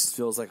Deceased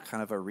feels like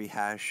kind of a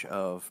rehash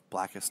of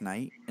Blackest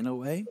Night in a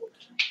way.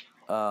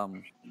 I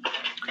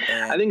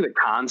think the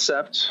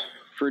concept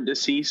for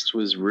Deceased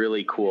was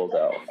really cool,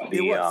 though.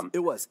 It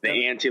was.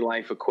 The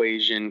anti-life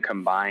equation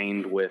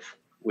combined with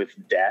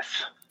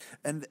death.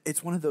 And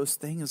it's one of those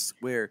things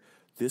where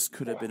this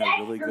could have been a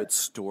really good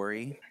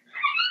story,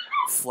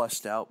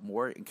 flushed out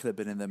more, and could have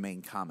been in the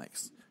main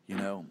comics, you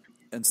know?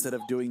 Instead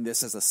of doing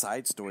this as a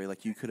side story,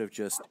 like you could have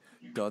just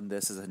done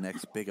this as a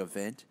next big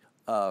event.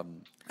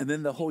 And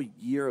then the whole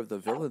year of the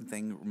villain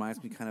thing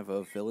reminds me kind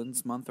of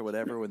Villains Month or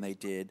whatever, when they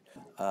did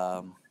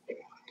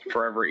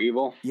Forever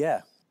Evil.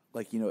 Yeah,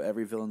 like, you know,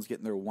 every villain's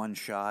getting their one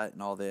shot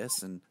and all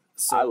this, and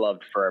so I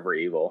loved Forever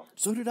Evil.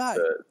 So did I.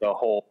 The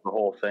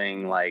whole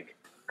thing, like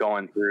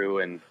going through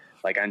and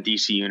like on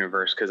DC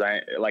Universe, because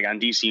I like on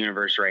DC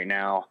Universe right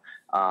now.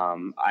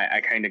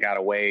 I kind of got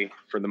away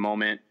for the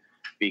moment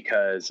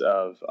because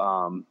of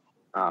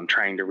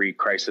trying to read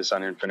Crisis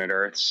on Infinite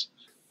Earths.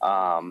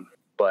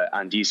 But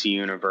on DC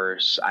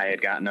Universe, I had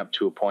gotten up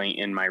to a point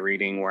in my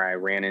reading where I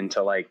ran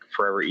into like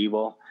Forever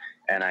Evil,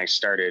 and I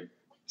started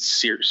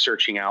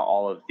searching out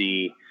all of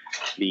the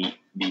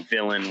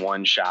villain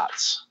one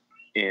shots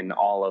in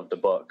all of the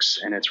books,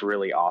 and it's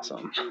really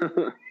awesome.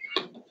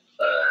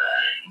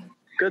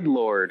 Good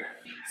Lord.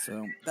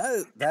 So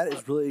that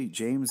is really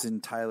James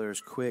and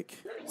Tyler's quick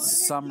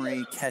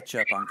summary catch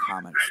up on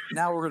comics.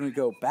 Now we're going to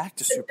go back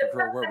to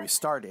Supergirl where we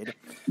started.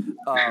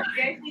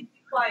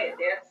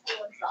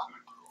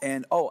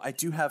 And I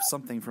do have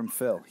something from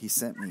Phil. He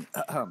sent me.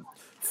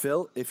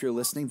 Phil, if you're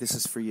listening, this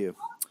is for you.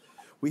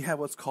 We have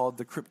what's called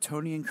the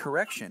Kryptonian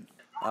correction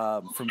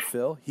from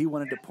Phil. He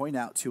wanted to point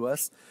out to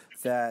us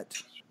that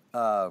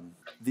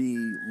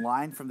the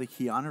line from the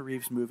Keanu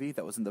Reeves movie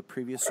that was in the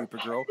previous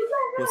Supergirl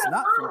was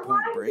not from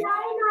Point Break.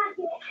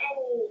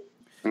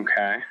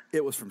 Okay.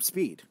 It was from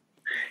Speed.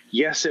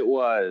 Yes, it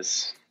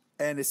was.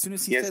 And as soon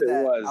as he said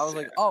that, I was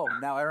like, oh,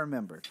 now I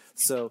remember.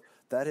 So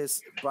that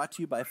is brought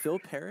to you by Phil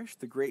Parrish,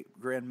 the great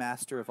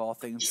grandmaster of all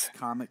things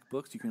comic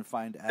books. You can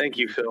find at Thank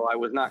you, Phil. I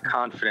was not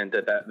confident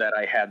that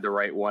I had the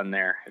right one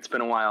there. It's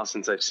been a while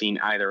since I've seen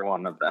either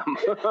one of them.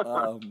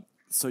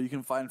 So you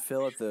can find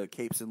Phil at the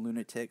Capes and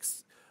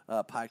Lunatics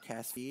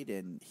podcast feed,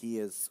 and he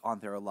is on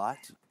there a lot.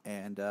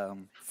 And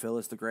Phil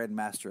is the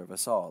grandmaster of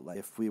us all. Like,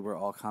 if we were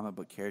all comic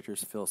book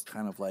characters, Phil's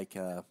kind of like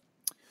I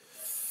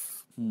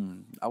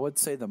would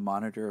say the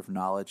monitor of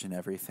knowledge and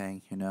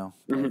everything, you know.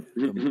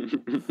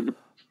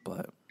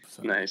 But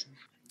so, nice.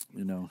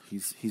 You know,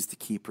 he's the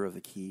keeper of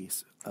the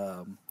keys.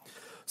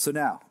 So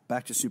now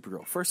back to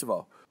Supergirl. First of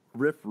all,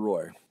 Rip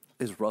Roar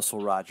is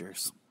Russell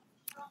Rogers.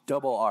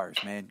 Double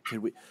R's, man.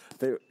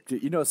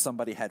 You know,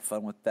 somebody had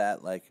fun with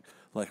that, like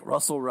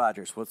Russell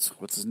Rogers.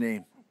 What's his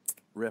name?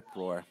 Rip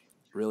Roar.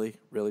 Really,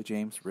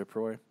 James? Rip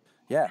Roar?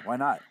 Yeah, why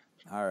not?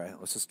 All right,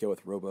 let's just go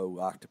with Robo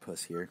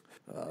Octopus here.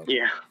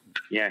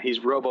 Yeah, he's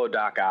Robo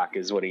Doc Ock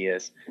is what he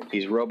is.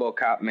 He's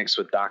RoboCop mixed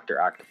with Dr.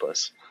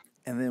 Octopus.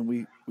 And then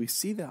we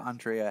see that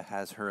Andrea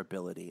has her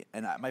ability.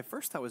 And my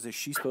first thought was that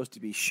she's supposed to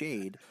be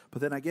Shade,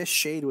 but then I guess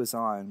Shade was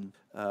on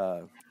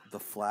The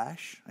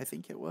Flash, I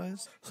think it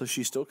was. So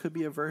she still could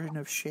be a version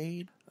of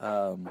Shade.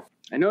 I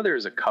know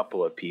there's a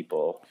couple of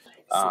people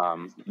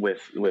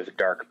with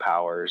dark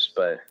powers,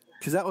 but...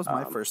 Because that was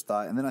my first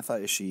thought. And then I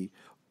thought, is she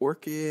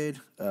Orchid?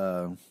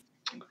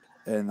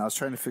 And I was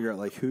trying to figure out,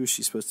 like, who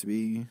she's supposed to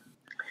be.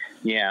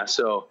 Yeah,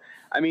 so...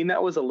 I mean,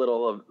 that was a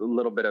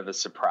little bit of a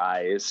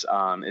surprise.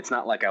 It's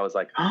not like I was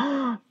like,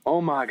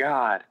 oh my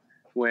God,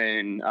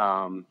 when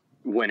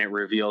it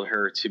revealed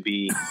her to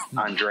be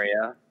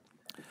Andrea.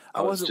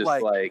 I wasn't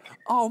just like,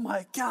 oh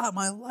my God,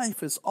 my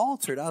life is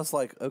altered. I was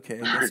like, okay,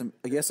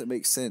 I guess it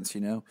makes sense,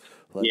 you know?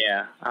 Like,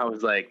 yeah, I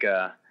was like,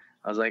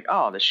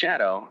 oh, the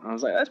Shadow. I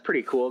was like, that's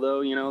pretty cool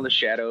though. You know, the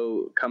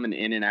Shadow coming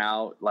in and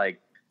out,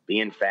 like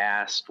being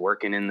fast,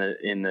 working in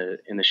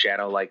the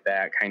shadow like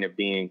that, kind of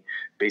being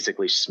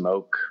basically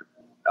Smoke.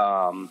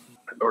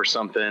 Or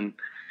something.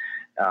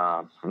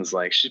 I was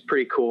like, she's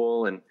pretty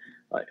cool, and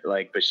but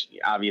she,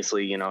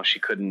 obviously, you know,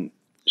 she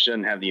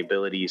doesn't have the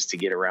abilities to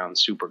get around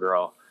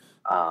Supergirl.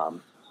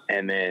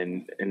 And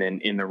then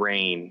in the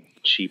rain,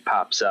 she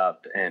pops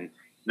up, and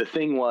the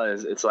thing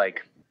was, it's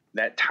like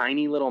that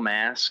tiny little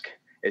mask.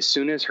 As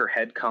soon as her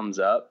head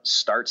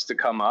starts to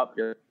come up,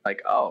 you're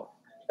like, oh,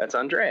 that's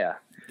Andrea.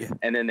 Yeah.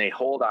 And then they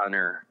hold on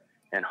her,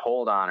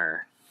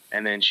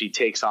 and then she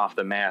takes off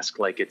the mask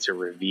like it's a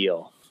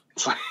reveal.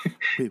 Like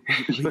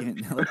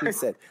we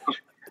said,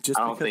 just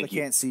because I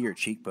can't see your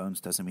cheekbones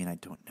doesn't mean I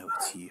don't know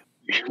it's you.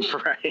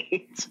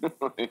 Right.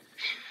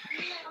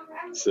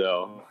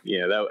 So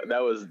yeah,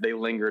 that was, they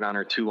lingered on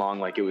her too long,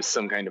 like it was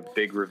some kind of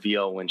big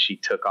reveal when she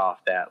took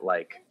off that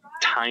like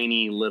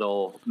tiny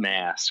little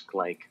mask,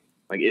 like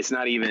it's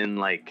not even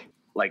like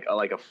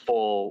a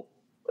full,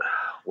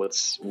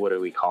 what do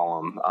we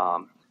call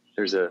them?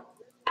 There's a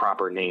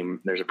proper name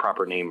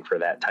for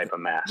that type of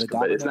mask,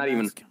 but it's not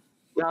even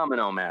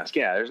domino mask.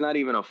 Yeah, there's not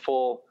even a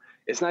full.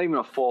 It's not even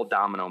a full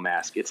domino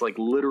mask. It's like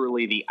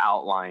literally the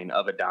outline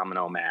of a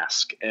domino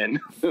mask, and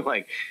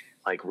like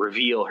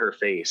reveal her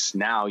face.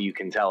 Now you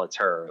can tell it's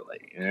her.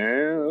 Like,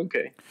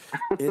 okay.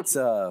 It's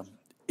her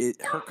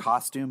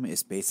costume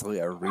is basically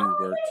a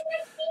reworked.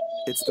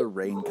 It's the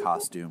Rain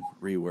costume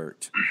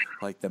reworked.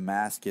 Like the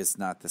mask is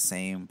not the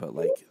same, but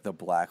like the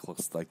black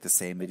looks like the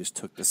same. They just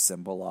took the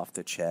symbol off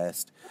the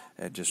chest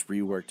and just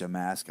reworked a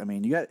mask. I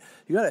mean, you got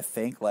to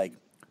think like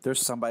there's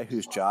somebody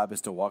whose job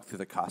is to walk through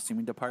the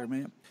costuming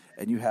department,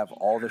 and you have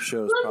all the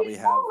shows probably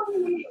have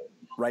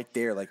right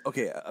there. Like,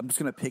 okay, I'm just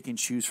gonna pick and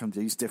choose from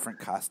these different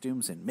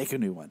costumes and make a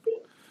new one.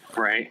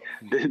 Right.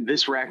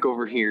 This rack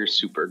over here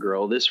is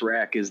Supergirl. This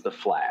rack is the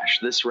Flash.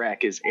 This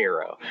rack is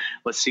Arrow.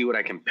 Let's see what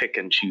I can pick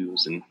and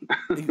choose. And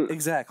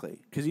exactly,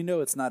 because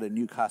it's not a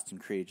new costume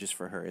created just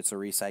for her. It's a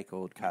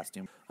recycled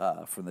costume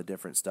from the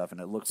different stuff,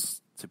 and it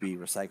looks to be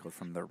recycled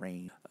from the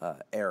Rain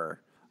era.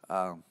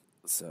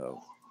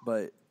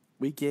 But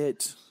we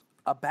get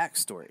a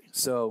backstory.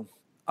 So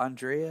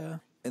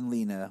Andrea and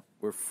Lena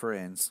were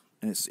friends,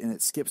 and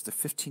it skips to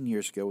 15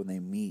 years ago when they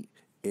meet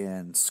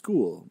in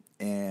school,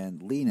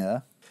 and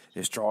Lena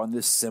is drawing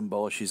this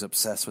symbol. She's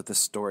obsessed with this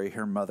story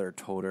her mother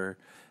told her,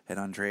 and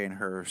Andrea and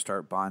her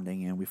start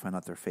bonding, and we find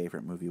out their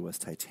favorite movie was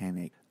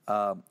Titanic.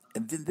 And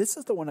then this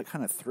is the one that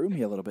kind of threw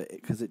me a little bit,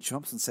 because it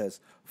jumps and says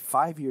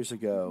 5 years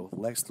ago,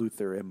 Lex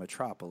Luthor in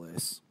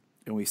Metropolis,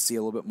 and we see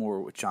a little bit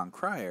more with John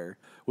Cryer,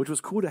 which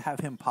was cool to have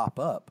him pop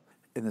up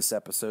in this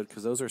episode,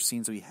 because those are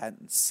scenes we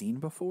hadn't seen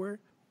before,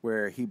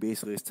 where he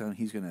basically is telling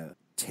he's going to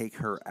take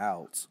her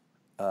out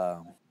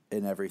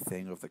in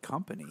everything of the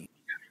company.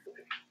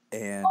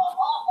 And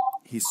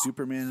he's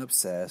Superman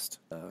obsessed.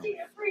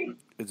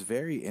 It's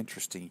very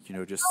interesting,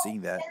 just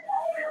seeing that.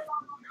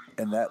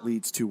 And that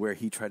leads to where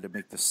he tried to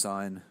make the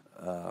sun,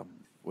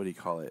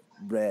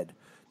 red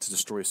to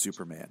destroy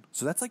Superman.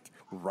 So that's like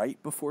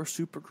right before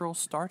Supergirl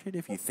started,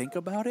 if you think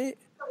about it.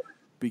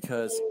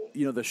 Because,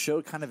 the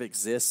show kind of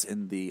exists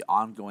in the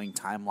ongoing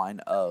timeline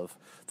of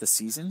the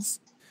seasons.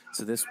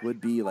 So this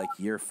would be like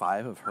year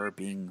 5 of her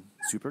being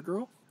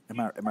Supergirl. Am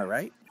I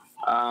right?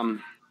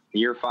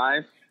 Year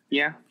 5?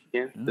 Yeah.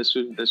 This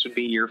would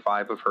be year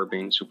 5 of her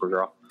being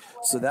Supergirl.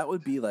 So that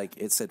would be like,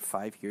 it said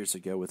 5 years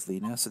ago with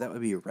Lena. So that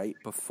would be right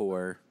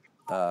before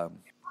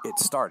it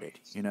started,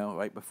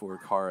 right before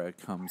Kara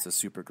comes as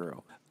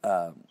Supergirl,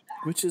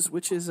 which is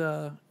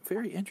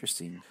very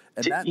interesting.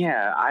 And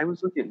I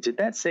was looking. Did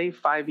that say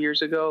 5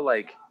 years ago?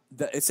 Like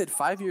it said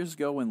 5 years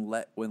ago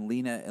when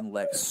Lena and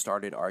Lex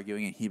started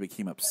arguing and he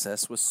became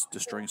obsessed with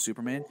destroying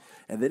Superman,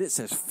 and then it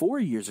says 4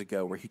 years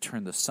ago where he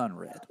turned the sun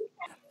red,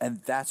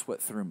 and that's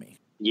what threw me.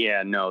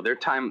 Yeah, no,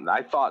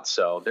 I thought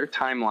so. Their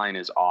timeline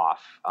is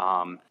off.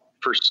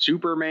 For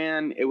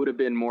Superman, it would have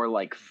been more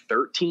like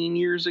 13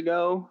 years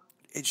ago.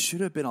 It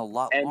should have been a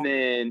lot longer. And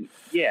then,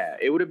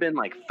 it would have been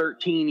like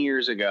 13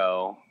 years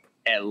ago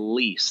at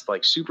least.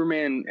 Like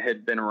Superman has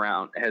been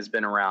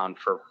around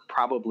for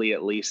probably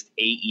at least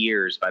 8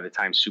 years by the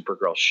time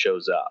Supergirl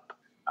shows up.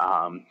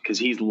 Because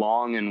he's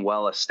long and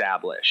well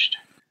established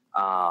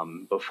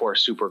before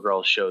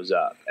Supergirl shows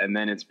up. And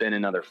then it's been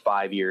another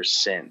 5 years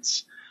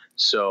since.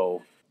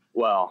 So,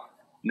 well,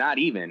 not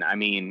even. I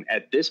mean,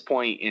 at this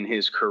point in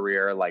his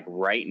career, like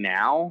right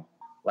now,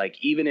 like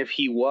even if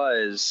he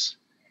was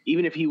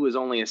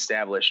only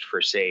established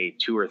for say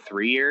 2 or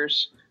 3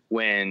 years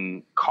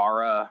when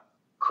Kara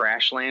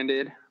crash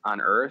landed on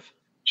Earth,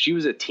 she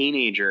was a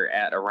teenager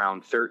at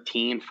around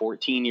 13,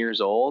 14 years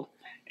old,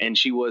 and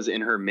she was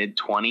in her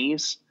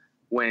mid-20s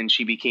when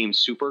she became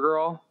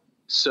Supergirl.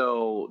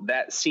 So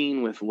that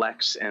scene with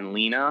Lex and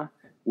Lena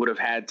would have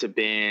had to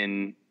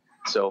been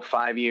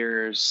 5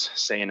 years,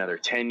 say another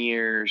 10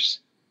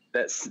 years.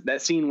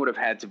 That scene would have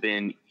had to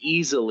been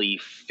easily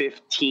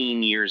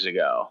 15 years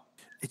ago.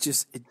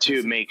 It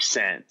to make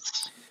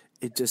sense.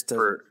 It just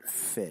doesn't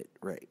fit,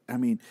 right? I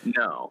mean,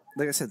 no.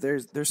 Like I said,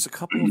 there's a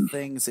couple of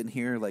things in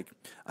here. Like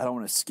I don't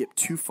want to skip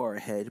too far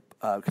ahead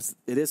because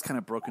it is kind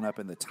of broken up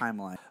in the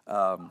timeline.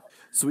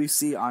 So we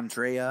see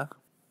Andrea's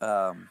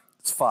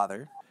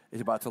father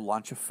is about to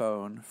launch a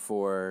phone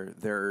for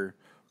their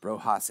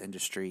Rojas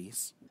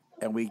Industries,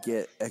 and we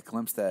get a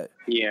glimpse that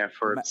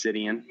for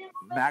Obsidian.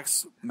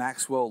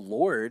 Maxwell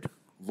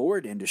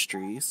Lord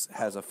Industries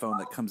has a phone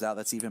that comes out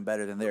that's even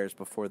better than theirs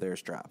before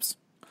theirs drops.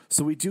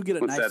 So we do get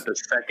a Was that the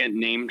second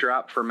name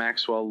drop for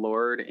Maxwell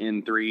Lord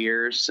in 3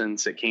 years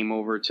since it came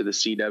over to the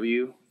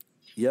CW?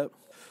 Yep.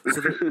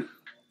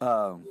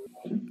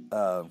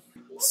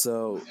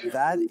 So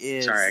that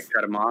is. Sorry, I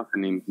cut him off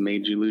and he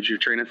made you lose your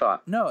train of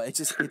thought. No, it's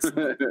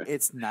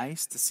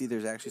nice to see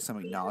there's actually some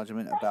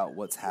acknowledgement about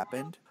what's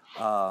happened.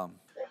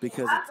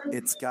 because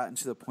it's gotten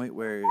to the point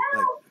where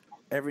like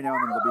every now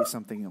and then there'll be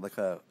something like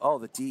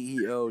the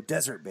DEO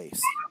desert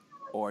base,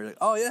 or like,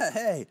 oh yeah,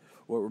 hey,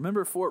 or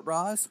remember Fort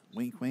Ross?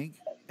 Wink, wink,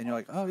 and you're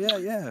like, oh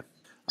yeah.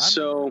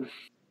 So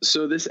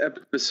this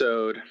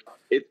episode,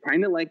 it's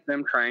kind of like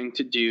them trying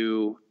to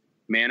do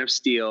Man of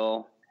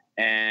Steel,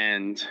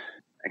 and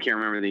I can't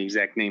remember the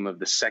exact name of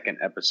the second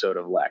episode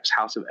of Lex,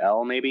 House of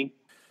L, maybe.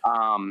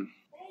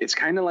 It's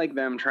kind of like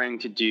them trying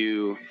to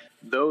do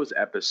those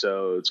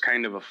episodes,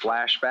 kind of a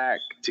flashback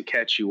to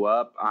catch you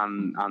up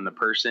on the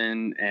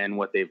person and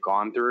what they've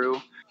gone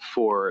through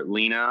for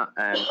Lena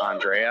and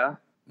Andrea.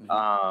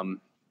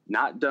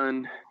 Not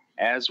done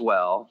as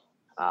well.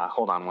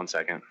 Hold on one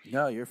second.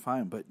 No, you're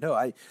fine. But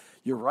no,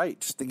 you're right.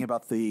 Just thinking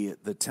about the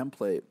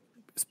template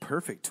is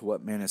perfect to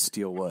what Man of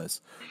Steel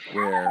was,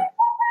 where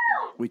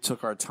we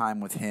took our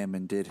time with him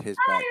and did his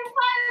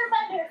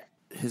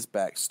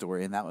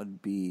backstory, and that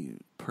would be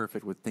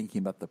perfect with thinking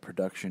about the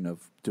production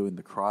of doing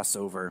the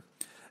crossover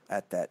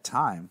at that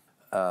time.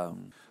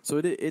 So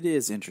it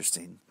is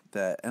interesting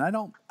that, and I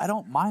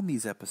don't mind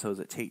these episodes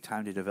that take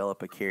time to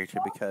develop a character,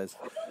 because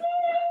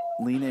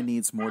Lena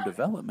needs more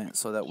development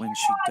so that when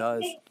she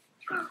does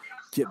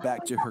get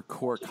back to her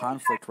core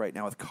conflict right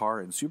now with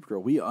Kara and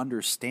Supergirl, we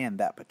understand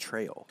that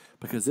betrayal,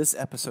 because this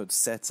episode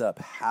sets up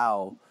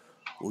how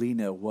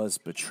Lena was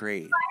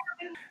betrayed.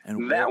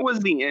 And that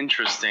was the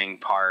interesting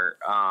part.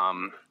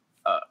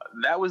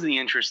 That was the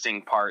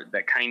interesting part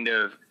that kind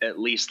of at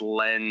least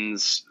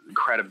lends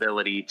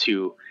credibility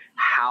to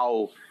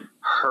how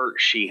hurt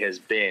she has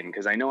been.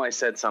 Because I know I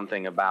said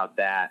something about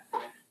that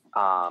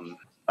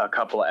a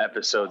couple of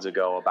episodes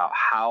ago about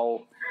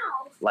how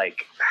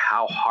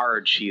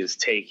hard she is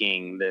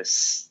taking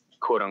this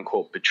quote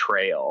unquote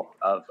betrayal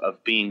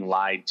of being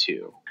lied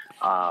to.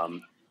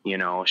 You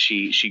know,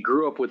 she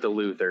grew up with the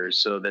Luthers,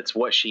 so that's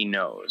what she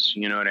knows.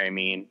 You know what I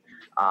mean?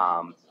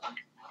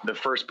 The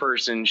first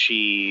person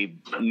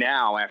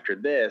after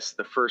this,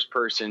 the first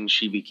person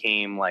she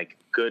became like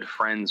good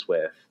friends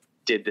with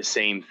did the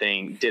same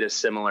thing, did a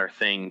similar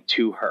thing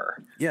to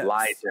her, yes.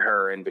 Lied to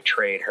her and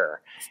betrayed her.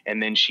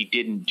 And then she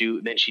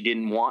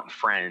didn't want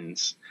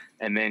friends.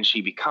 And then she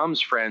becomes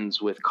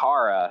friends with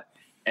Kara,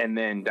 and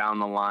then down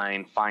the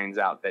line finds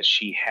out that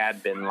she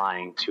had been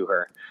lying to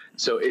her.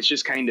 So it's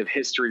just kind of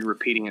history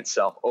repeating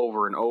itself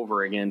over and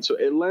over again. So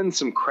it lends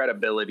some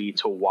credibility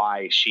to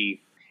why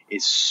she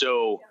is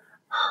so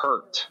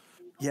hurt.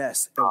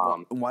 Yes,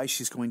 and why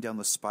she's going down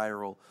the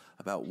spiral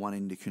about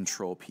wanting to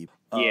control people.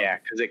 Yeah,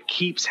 because it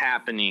keeps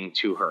happening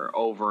to her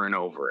over and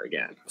over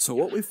again. So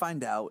what we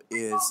find out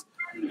is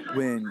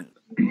when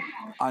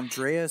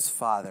Andrea's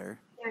father,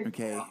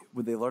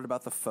 when they learn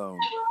about the phone,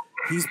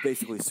 he's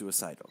basically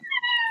suicidal.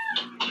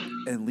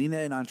 And Lena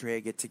and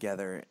Andrea get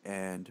together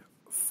and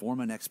form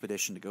an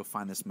expedition to go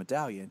find this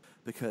medallion,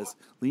 because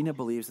Lena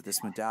believes that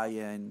this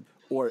medallion,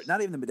 or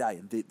not even the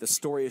medallion, the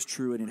story is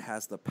true and it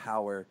has the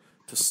power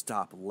to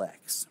stop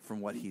Lex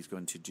from what he's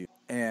going to do.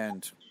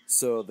 And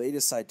so they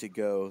decide to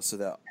go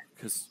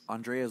because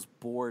Andrea's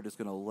board is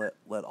going to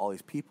let all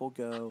these people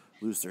go,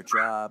 lose their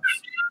jobs,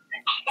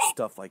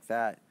 stuff like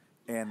that.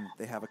 And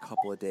they have a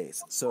couple of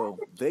days. So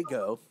they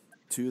go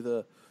to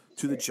the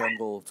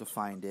jungle to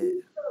find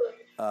it.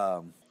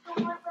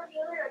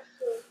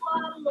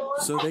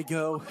 So they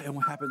go, and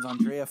what happens,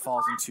 Andrea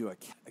falls into a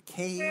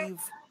cave,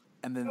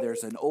 and then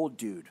there's an old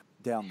dude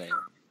down there.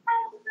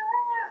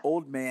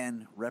 Old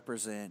man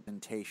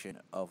representation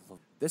of,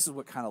 this is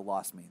what kind of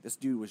lost me. This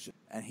dude was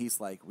and he's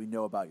like, we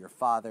know about your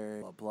father,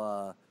 blah,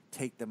 blah.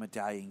 Take the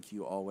medallion,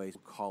 you always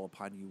call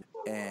upon you,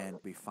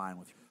 and be fine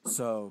with you.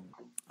 So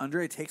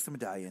Andrea takes the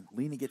medallion.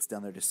 Lena gets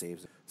down there to save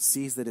it,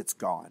 sees that it's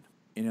gone.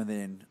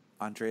 Then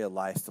Andrea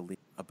lies to Lena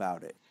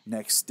about it.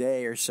 Next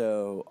day or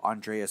so,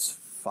 Andrea's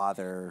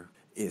father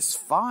is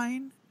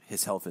fine.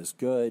 His health is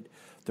good.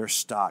 Their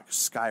stock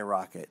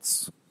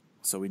skyrockets.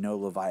 So we know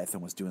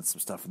Leviathan was doing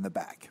some stuff in the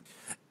back.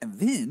 And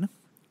then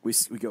we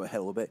go ahead a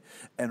little bit.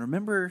 And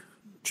remember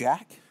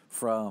Jack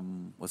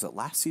from, was it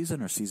last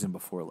season or season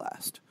before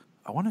last?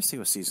 I want to say it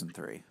was season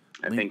 3.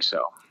 I think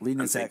so.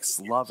 Lena's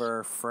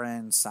ex-lover,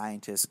 friend,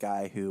 scientist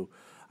guy who,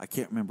 I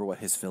can't remember what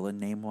his villain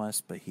name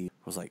was, but he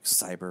was like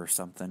Cyber or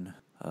something.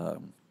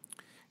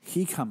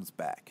 He comes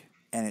back,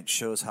 and it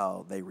shows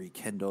how they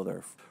rekindle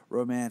their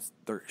romance.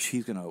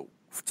 She's going to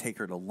take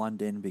her to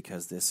London,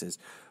 because this is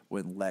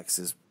when Lex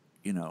is,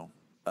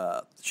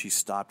 she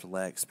stopped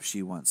Lex, but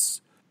she wants,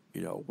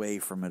 away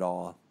from it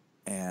all.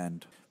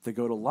 And they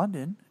go to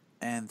London,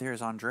 and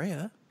there's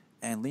Andrea,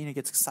 and Lena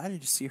gets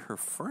excited to see her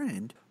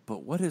friend.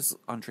 But what is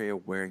Andrea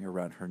wearing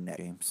around her neck,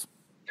 James?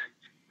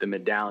 The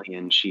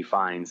medallion she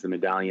finds, the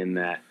medallion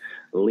that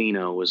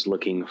Lena was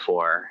looking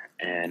for,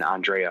 and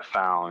Andrea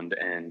found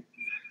and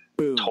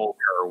Boom. Told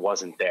her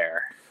wasn't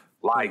there,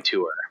 lied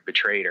to her,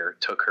 betrayed her,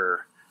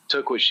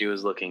 took what she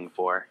was looking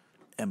for.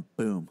 And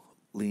boom,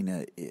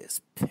 Lena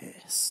is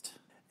pissed,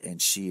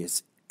 and she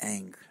is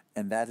angry.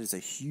 And that is a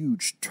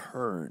huge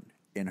turn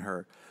in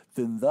her.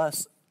 Then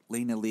thus,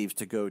 Lena leaves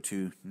to go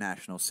to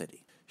National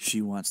City.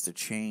 she wants to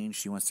change.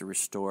 She wants to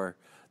restore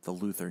the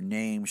Luthor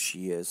name.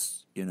 She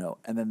is,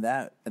 and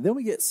then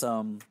we get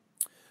some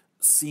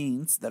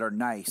scenes that are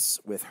nice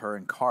with her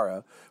and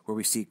Kara, where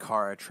we see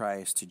Kara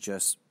tries to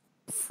just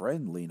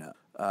friend Lena.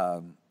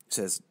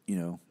 Says,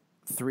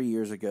 3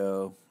 years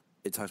ago,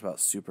 it talks about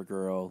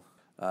Supergirl.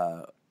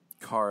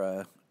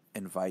 Kara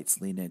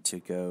invites Lena to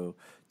go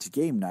to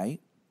game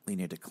night.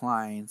 Lena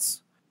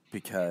declines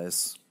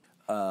because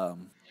of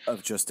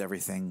just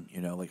everything,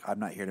 I'm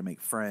not here to make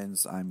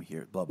friends. I'm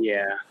here, blah, blah,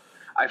 yeah.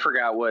 I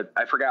forgot what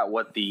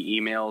the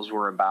emails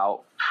were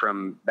about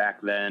from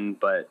back then,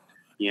 but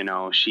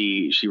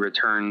she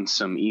returned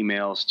some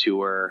emails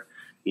to her.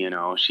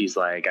 She's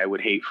like, I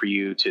would hate for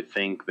you to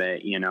think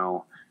that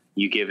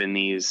you giving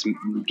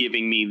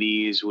me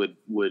these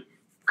would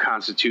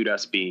constitute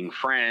us being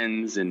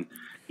friends, and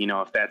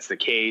if that's the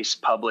case,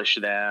 publish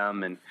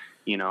them. And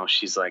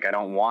she's like, I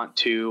don't want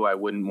to. I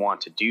wouldn't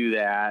want to do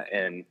that.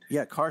 And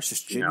yeah, Kara's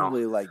just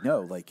genuinely like,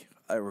 no, like,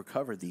 I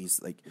recovered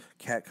these. Like,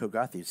 Catco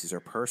got these. These are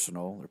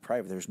personal. They're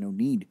private. There's no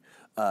need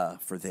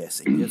for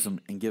this. And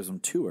gives them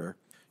to her.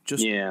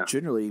 Just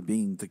generally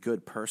being the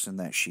good person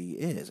that she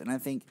is. And I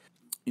think,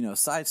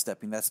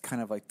 sidestepping, that's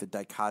kind of like the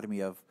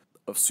dichotomy of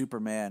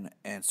Superman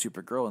and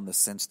Supergirl, in the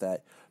sense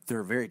that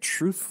they're very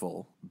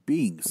truthful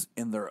beings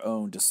in their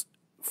own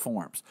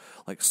forms.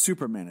 Like,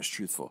 Superman is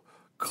truthful.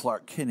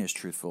 Clark Kent is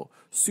truthful.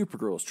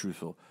 Supergirl is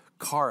truthful.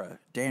 Kara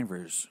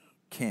Danvers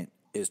Kent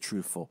is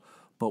truthful.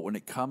 But when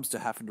it comes to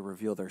having to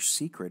reveal their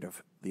secret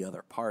of the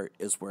other part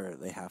is where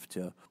they have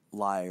to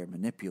lie or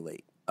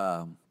manipulate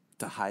to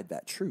hide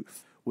that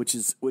truth, which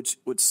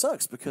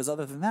sucks, because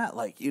other than that,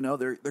 like,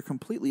 they're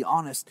completely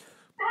honest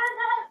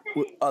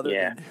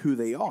than who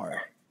they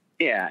are.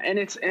 Yeah, and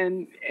it's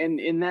and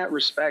in that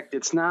respect,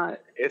 it's not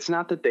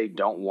that they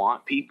don't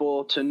want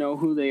people to know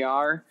who they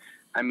are.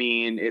 I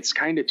mean, it's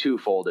kind of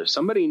twofold. If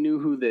somebody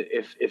knew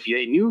if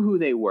they knew who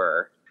they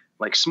were,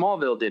 like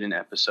Smallville did an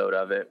episode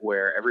of it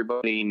where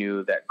everybody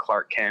knew that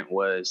Clark Kent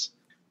was,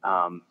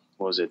 what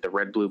was it, the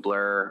Red Blue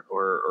Blur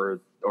or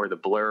the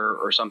Blur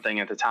or something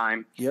at the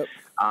time. Yep.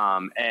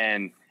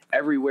 And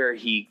everywhere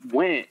he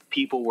went,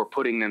 people were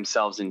putting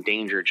themselves in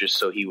danger just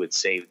so he would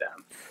save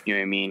them. You know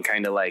what I mean?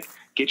 Kind of like,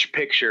 get your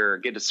picture,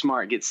 get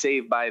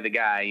saved by the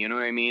guy. You know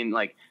what I mean?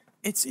 Like,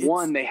 it's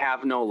one, they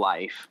have no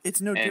life.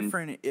 It's no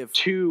different if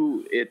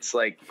two, it's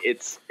like,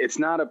 it's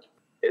not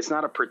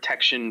a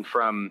protection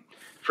from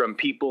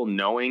people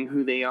knowing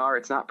who they are.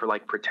 It's not for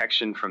like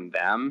protection from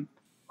them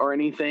or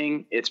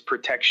anything. It's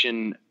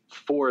protection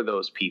for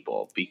those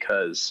people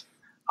because,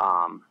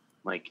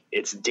 like,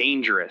 it's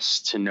dangerous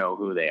to know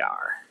who they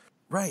are.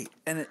 Right.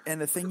 And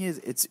the thing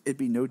is, it'd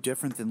be no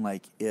different than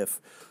like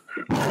if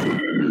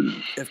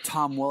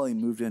Tom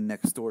Welling moved in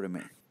next door to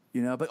me,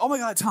 but oh my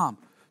God, Tom,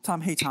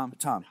 hey, Tom,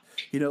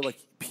 like,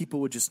 people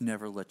would just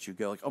never let you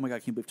go. Like, oh my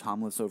God, can you believe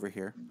Tom lives over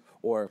here?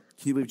 Or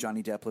can you believe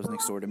Johnny Depp lives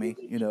next door to me?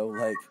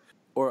 Like,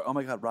 or oh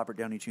my God, Robert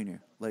Downey Jr.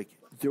 Like,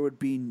 there would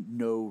be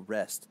no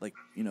rest. Like,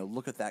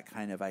 look at that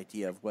kind of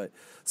idea of what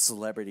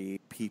celebrity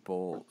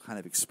people kind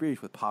of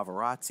experience with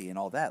paparazzi and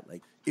all that.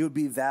 Like, it would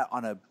be that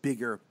on a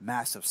bigger,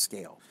 massive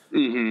scale.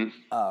 Mm-hmm.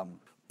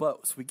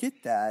 But so we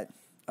get that,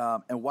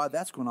 and while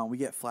that's going on, we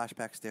get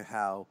flashbacks to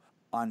how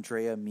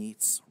Andrea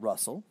meets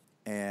Russell,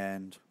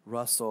 and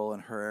Russell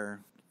and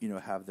her,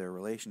 have their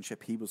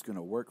relationship. He was going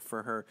to work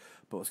for her,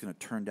 but was going to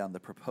turn down the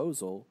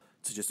proposal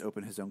to just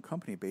open his own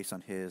company based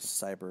on his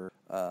cyber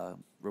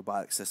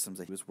robotic systems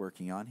that he was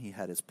working on. He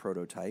had his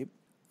prototype.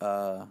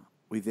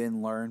 We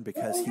then learn,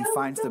 because he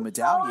finds the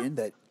medallion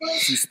that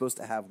she's supposed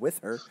to have with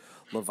her,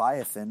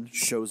 Leviathan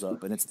shows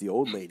up, and it's the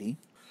old lady.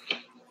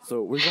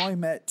 So we've only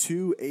met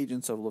two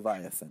agents of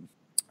Leviathan,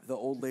 the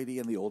old lady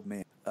and the old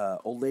man.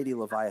 Old lady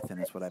Leviathan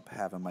is what I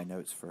have in my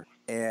notes for.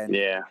 And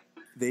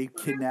they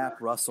kidnap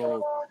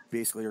Russell,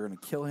 basically are going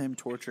to kill him,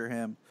 torture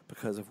him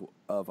because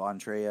of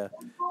Andrea,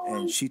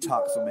 and she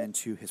talks him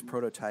into his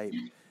prototype,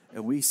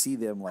 and we see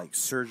them like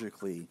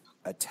surgically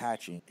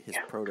attaching his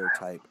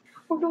prototype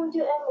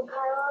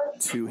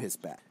to his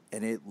back,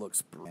 and it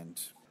looks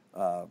brilliant.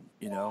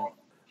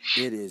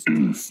 It is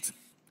just,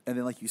 and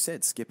then like you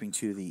said, skipping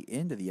to the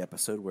end of the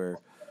episode where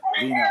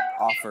Lena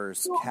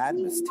offers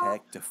Cadmus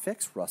tech to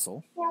fix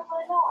Russell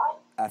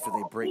after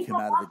they break him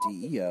out of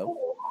the DEO.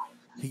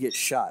 He gets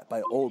shot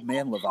by old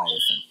man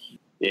Leviathan.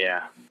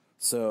 Yeah.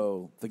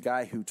 So the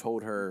guy who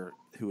told her,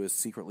 who was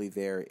secretly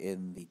there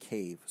in the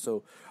cave.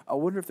 So I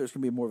wonder if there's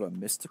going to be more of a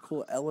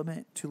mystical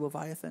element to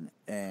Leviathan.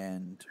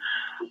 And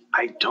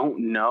I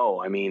don't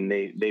know. I mean,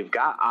 they've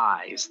got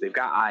eyes. They've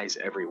got eyes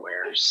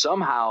everywhere.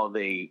 Somehow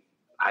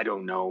I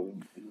don't know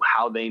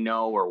how they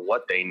know or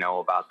what they know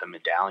about the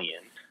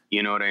medallion.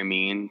 You know what I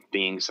mean?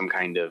 Being some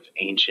kind of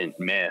ancient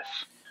myth.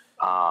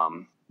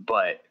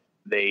 But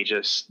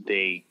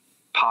they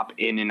pop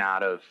in and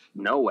out of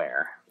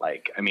nowhere.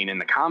 Like, I mean, in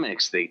the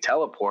comics, they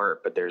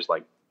teleport, but there's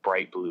like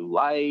bright blue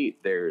light.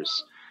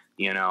 There's,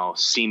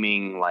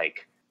 seeming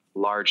like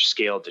large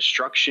scale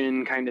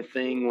destruction kind of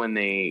thing when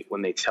they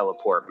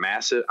teleport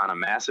on a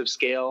massive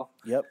scale.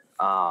 Yep.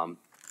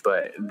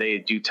 But they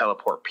do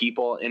teleport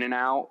people in and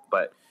out,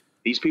 but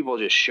These people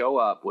just show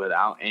up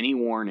without any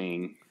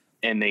warning,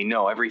 and they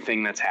know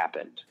everything that's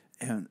happened.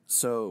 And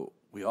so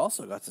we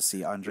also got to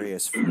see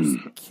Andrea's first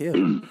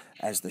kill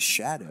as the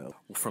Shadow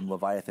from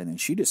Leviathan, and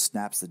she just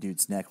snaps the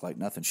dude's neck like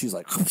nothing. She's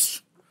like,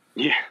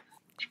 yeah,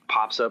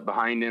 pops up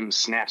behind him,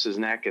 snaps his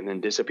neck, and then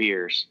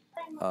disappears.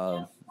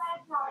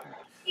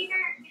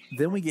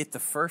 Then we get the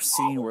first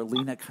scene where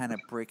Lena kind of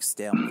breaks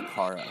down with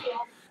Kara.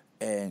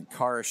 And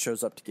Kara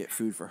shows up to get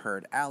food for her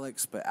and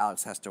Alex, but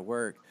Alex has to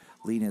work.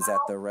 Lena's at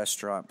the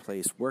restaurant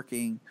place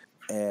working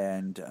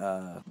and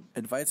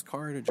invites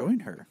Kara to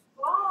join her.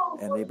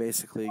 And they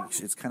basically,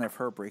 it's kind of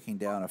her breaking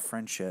down a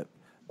friendship.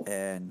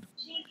 And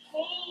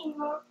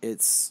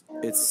it's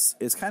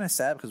kind of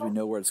sad because we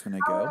know where it's going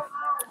to go.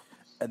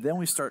 And then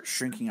we start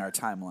shrinking our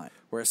timeline,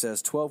 where it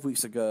says 12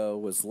 weeks ago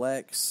was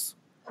Lex,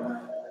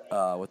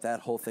 with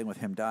that whole thing with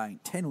him dying.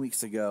 10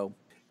 weeks ago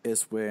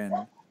is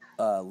when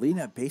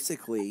Lena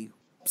basically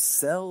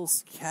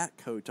sells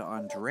Catco to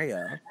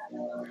Andrea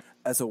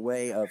as a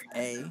way of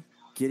A,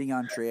 getting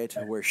Andrea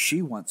to where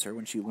she wants her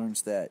when she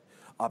learns that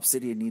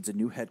Obsidian needs a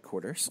new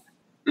headquarters.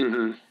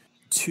 Mm-hmm.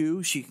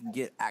 2, she can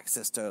get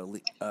access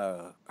to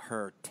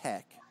her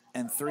tech.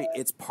 And 3,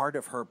 it's part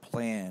of her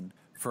plan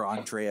for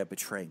Andrea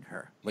betraying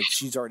her. Like,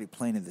 she's already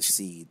planted the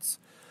seeds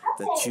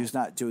that she's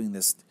not doing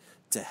this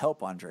to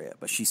help Andrea,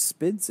 but she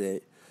spins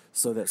it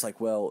so that it's like,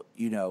 well,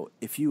 you know,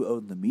 if you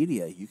own the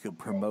media, you can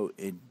promote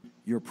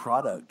your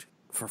product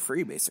for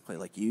free, basically.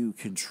 Like, you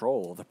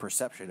control the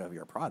perception of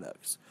your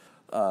products.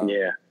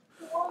 Yeah.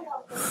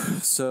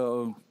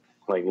 So,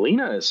 like,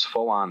 Lena is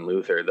full on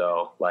Luther,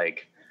 though.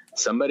 Like,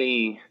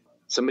 somebody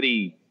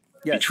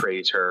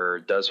betrays her,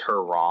 does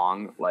her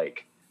wrong.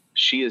 Like,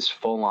 she is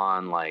full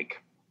on,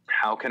 like,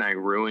 how can I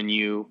ruin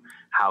you?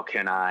 How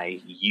can I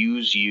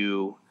use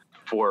you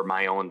for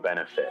my own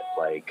benefit?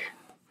 Like,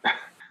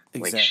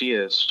 exactly. Like, she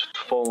is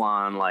full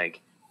on,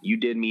 like, you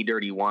did me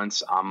dirty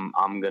once,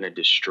 I'm going to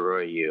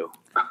destroy you.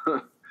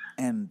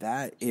 And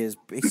that is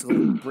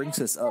basically brings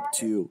us up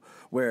to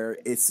where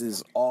it's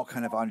is all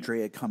kind of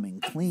Andrea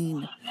coming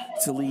clean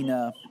to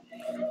Lena.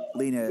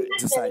 Lena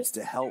decides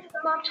to help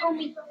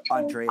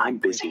Andrea I'm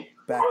busy.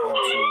 Back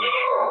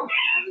into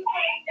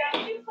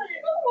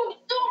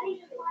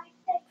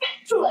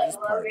Junia's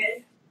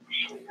party.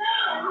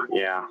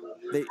 Yeah.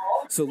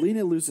 So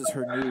Lena loses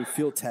her new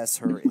field test,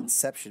 her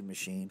Inception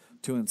machine,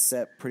 to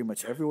incept pretty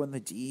much everyone in the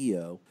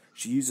DEO.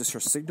 She uses her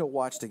signal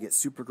watch to get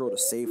Supergirl to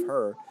save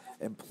her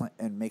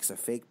and makes a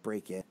fake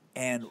break-in.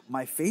 And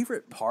my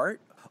favorite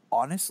part,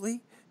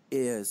 honestly,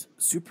 is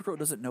Supergirl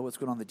doesn't know what's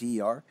going on in the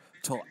DER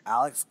till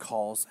Alex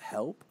calls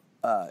help.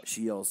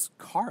 She yells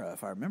Kara,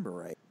 if I remember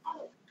right.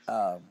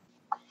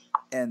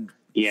 And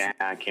yeah,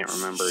 I can't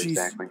remember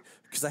exactly.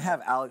 Because I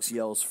have Alex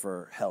yells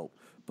for help,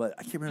 but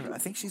I can't remember. I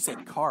think she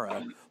said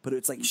Kara, but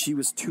it's like she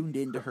was tuned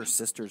into her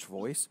sister's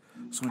voice.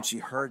 So when she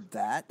heard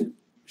that,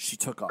 she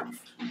took off.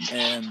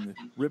 And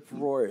Rip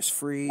Roar is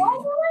free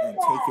and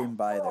taken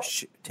by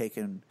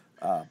taken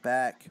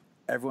back.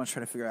 Everyone's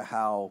trying to figure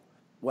out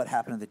what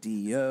happened to the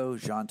DEO.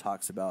 Jean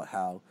talks about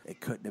how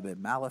it couldn't have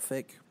been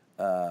Malefic.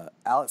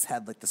 Alex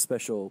had like the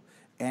special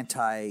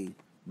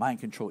anti-mind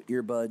control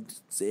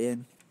earbuds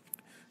in.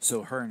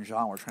 So her and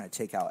Jean were trying to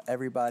take out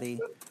everybody.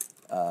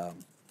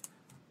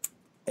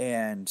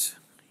 And,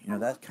 you know,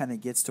 that kind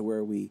of gets to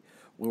where we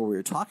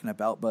were talking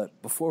about.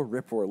 But before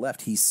Rip Roar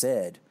left, he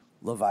said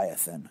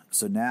Leviathan.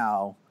 So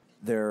now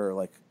they're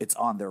like, it's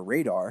on their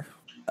radar.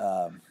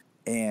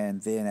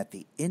 And then at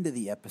the end of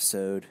the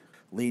episode,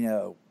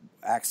 Lena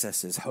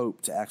accesses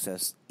Hope to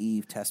access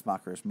Eve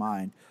Tessmacher's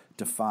mind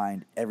to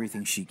find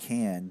everything she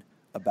can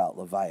about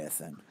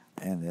Leviathan.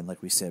 And then,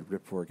 like we said,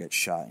 Rip Roar gets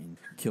shot and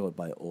killed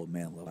by old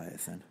man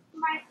Leviathan.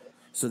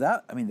 So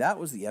that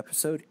was the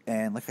episode.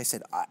 And like I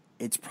said,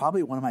 it's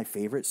probably one of my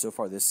favorites so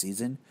far this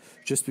season,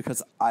 just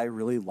because I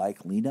really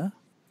like Lena.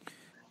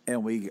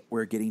 And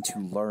we're getting to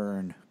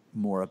learn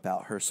more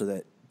about her so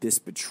that this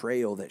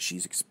betrayal that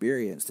she's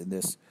experienced in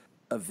this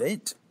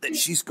event that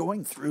she's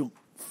going through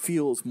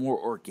feels more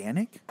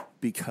organic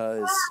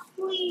because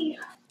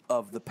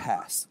of the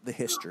past, the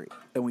history.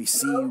 And we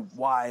see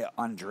why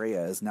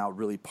Andrea is now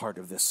really part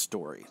of this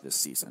story this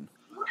season.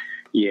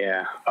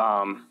 Yeah.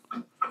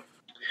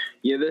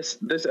 Yeah,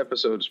 this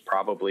episode's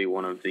probably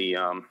one of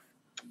the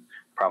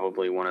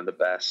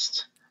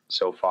best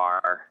so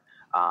far.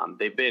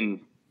 They've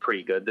been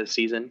pretty good this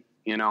season,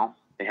 you know.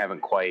 They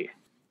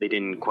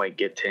didn't quite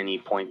get to any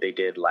point they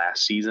did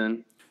last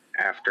season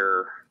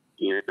after,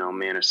 you know,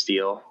 Man of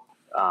Steel.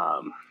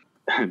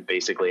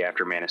 Basically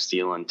after Man of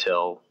Steel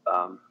until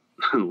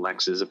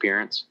Lex's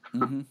appearance.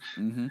 Mm-hmm,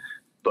 mm-hmm.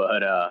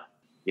 But a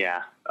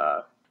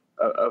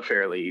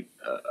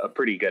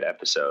pretty good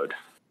episode.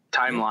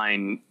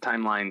 Timeline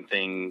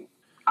thing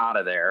out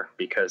of there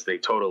because they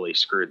totally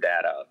screwed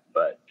that up.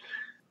 But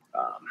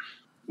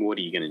what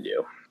are you gonna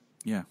do?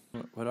 Yeah,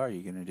 what are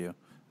you gonna do?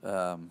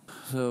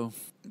 So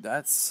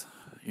that's,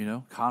 you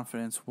know,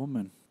 Confidence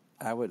Woman.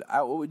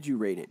 What would you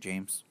rate it,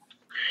 James?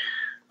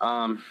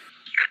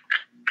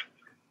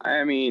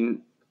 I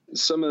mean,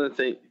 some of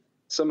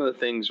the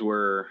things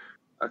were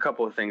a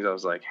couple of things I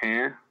was like,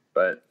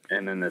 but,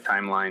 and then the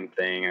timeline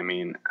thing, I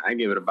mean, I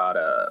give it about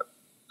a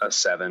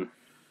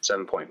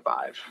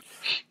 7.5.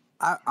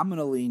 I'm going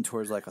to lean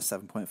towards like a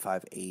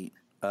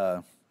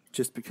 7.58,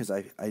 just because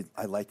I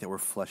like that we're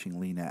fleshing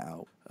Lena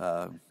out.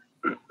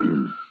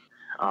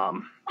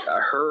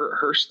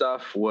 Her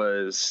stuff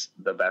was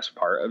the best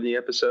part of the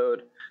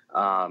episode,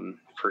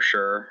 for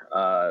sure.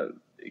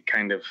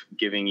 Kind of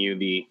giving you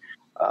the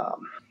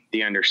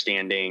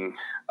understanding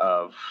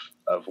of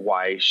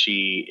why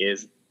she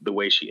is the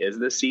way she is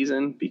this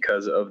season,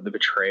 because of the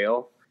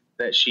betrayal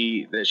that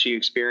she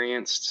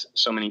experienced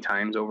so many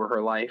times over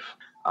her life.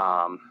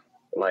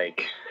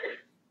 Like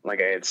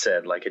I had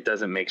said, like, it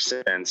doesn't make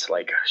sense.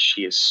 Like,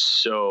 she is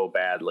so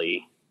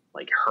badly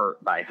like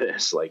hurt by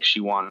this. Like, she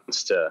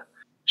wants to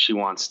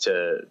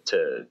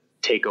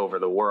take over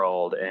the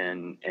world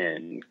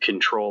and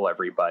control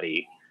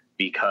everybody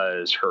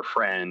because her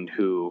friend,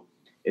 who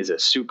is a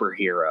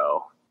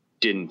superhero,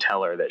 didn't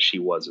tell her that she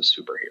was a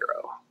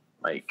superhero.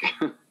 Like,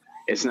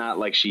 it's not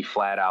like she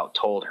flat out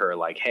told her,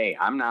 like, hey,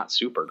 I'm not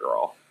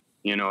Supergirl.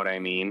 You know what I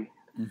mean?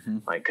 Mm-hmm.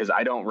 Like, because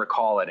I don't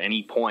recall at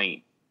any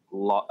point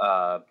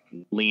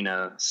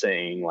Lena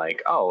saying,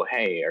 like, oh,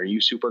 hey, are you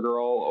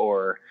Supergirl?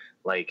 Or,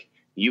 like,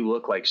 you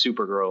look like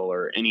Supergirl,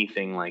 or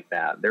anything like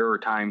that. There were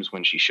times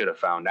when she should have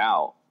found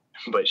out,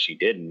 but she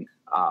didn't,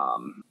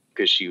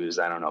 because she was,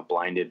 I don't know,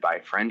 blinded by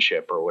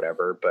friendship or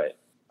whatever. But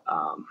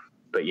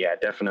yeah,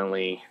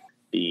 definitely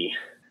the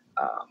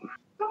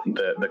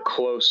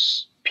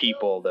close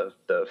people,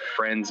 the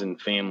friends and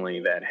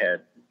family that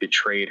had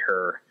betrayed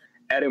her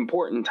at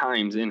important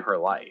times in her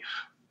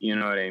life. You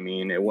know what I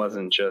mean? It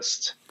wasn't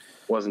just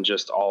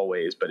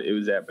always, but it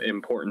was at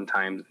important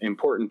times,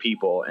 important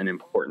people, and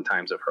important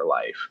times of her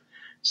life.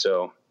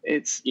 So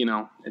it's, you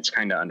know, it's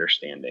kind of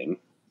understandable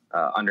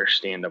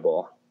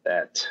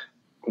that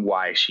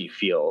why she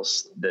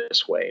feels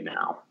this way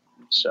now.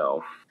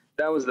 So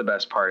that was the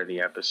best part of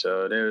the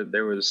episode.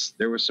 There was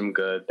some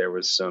good, there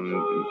was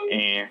some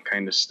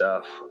kind of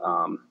stuff.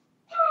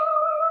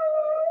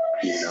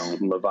 You know,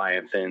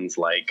 Leviathans,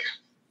 like,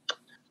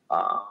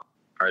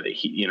 are they,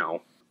 you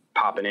know,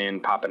 popping in,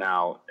 popping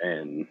out,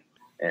 and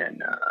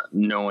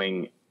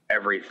knowing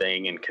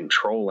everything and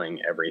controlling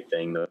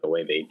everything the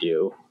way they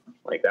do.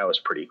 Like, that was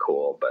pretty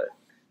cool. But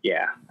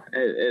yeah,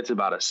 it's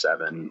about a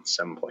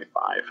 7.5.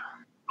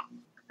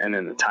 And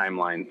then the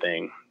timeline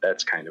thing,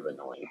 that's kind of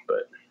annoying,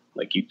 but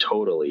like, you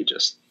totally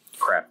just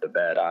crap the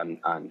bed on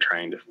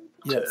trying to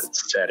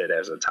set it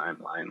as a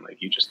timeline.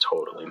 Like, you just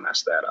totally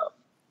messed that up.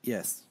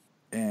 Yes.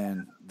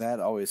 And that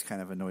always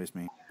kind of annoys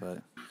me,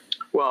 but.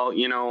 Well,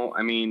 you know,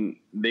 I mean,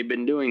 they've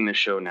been doing this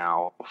show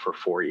now for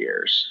 4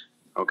 years.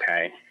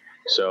 Okay.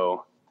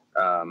 So,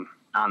 on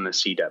the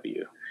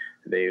CW,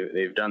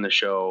 they've done the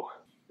show.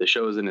 The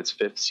show's in its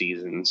 5th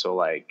season. So,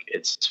 like,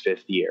 it's its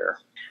 5th year.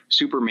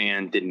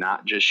 Superman did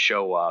not just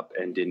show up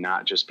and did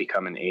not just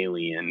become an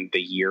alien the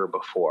year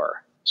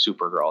before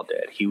Supergirl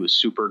did. He was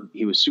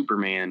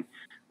Superman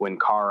when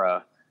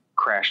Kara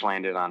crash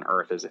landed on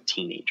Earth as a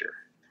teenager.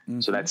 Mm-hmm.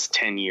 So that's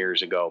 10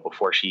 years ago,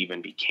 before she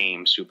even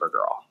became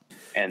Supergirl.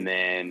 And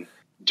then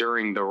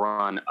during the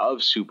run of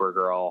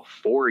Supergirl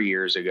 4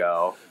 years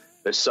ago,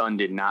 the sun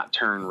did not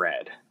turn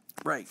red.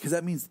 Right, because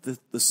that means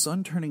the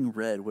sun turning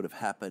red would have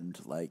happened,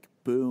 like,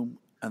 boom,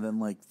 and then,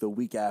 like, the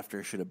week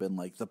after should have been,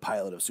 like, the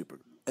pilot of Supergirl.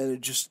 And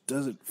it just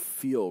doesn't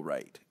feel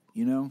right,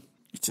 you know?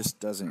 It just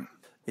doesn't.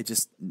 It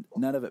just,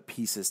 none of it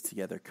pieces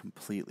together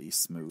completely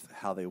smooth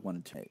how they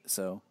wanted to.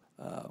 So,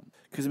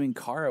 because, I mean,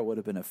 Kara would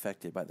have been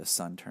affected by the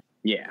sun turn.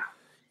 Yeah,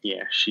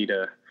 she'd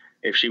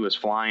if she was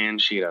flying,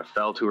 she'd have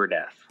fell to her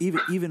death.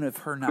 Even if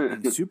her not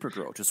being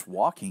Supergirl, just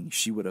walking,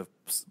 she would have,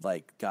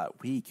 like,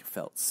 got weak,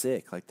 felt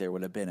sick. Like, there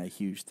would have been a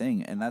huge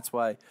thing. And that's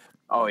why.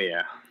 Oh,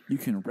 yeah. You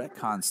can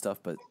retcon stuff,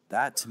 but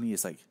that to me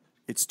is like,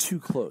 it's too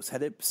close.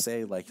 Had it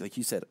say, like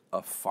you said,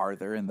 a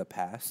farther in the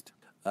past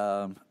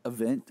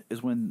event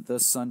is when the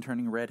sun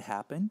turning red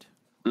happened.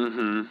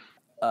 Mm-hmm.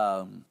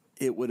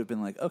 It would have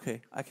been like,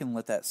 okay, I can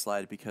let that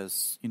slide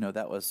because, you know,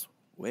 that was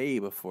way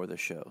before the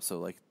show. So,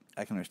 like,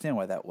 I can understand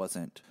why that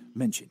wasn't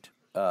mentioned.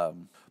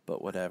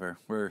 But whatever.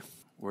 We're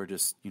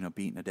just, you know,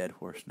 beating a dead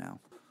horse now.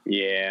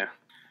 Yeah.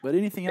 But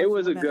anything else? It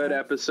was a good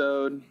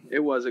episode. It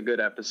was a good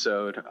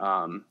episode.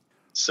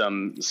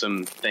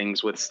 Some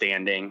things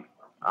withstanding.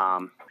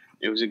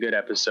 It was a good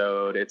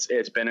episode.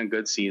 It's been a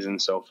good season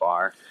so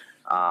far.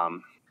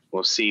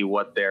 We'll see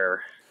what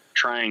they're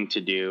trying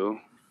to do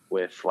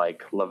with,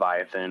 like,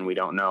 Leviathan. We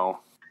don't know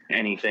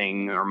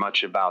anything or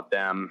much about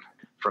them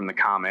from the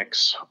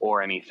comics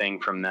or anything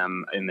from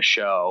them in the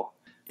show.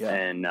 Yeah.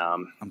 And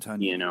I'm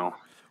telling you, know,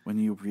 when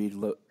you read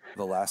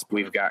the last part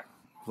we've got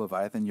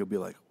Leviathan, you'll be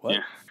like, what?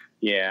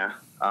 Yeah.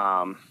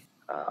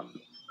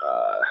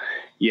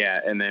 Yeah.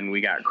 And then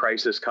we got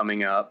Crisis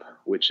coming up,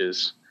 which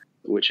is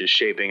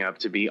shaping up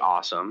to be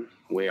awesome.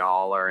 We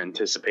all are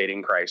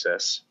anticipating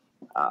Crisis.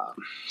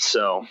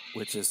 So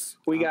which is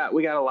we got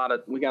a lot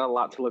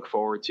to look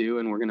forward to,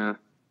 and we're gonna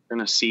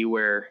see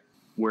where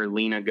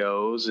Lena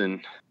goes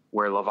and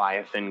where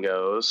Leviathan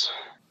goes.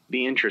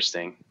 Be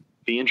interesting.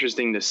 be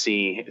interesting to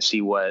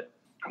see what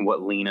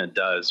Lena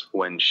does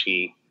when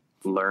she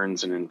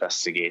learns and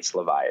investigates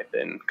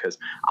Leviathan, because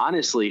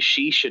honestly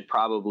she should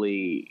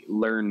probably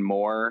learn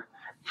more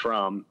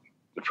from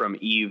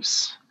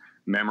Eve's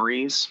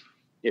memories.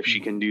 If she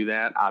can do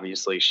that,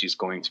 obviously she's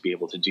going to be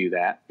able to do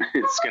that.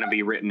 It's going to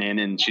be written in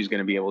and she's going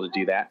to be able to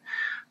do that.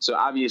 So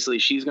obviously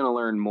she's going to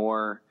learn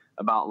more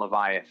about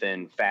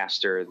Leviathan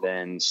faster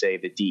than, say,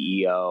 the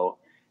DEO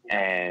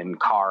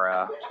and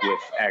Kara, with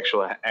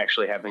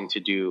actually having to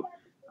do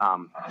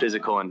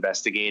physical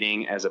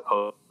investigating, as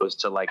opposed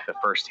to like the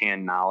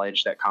firsthand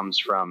knowledge that comes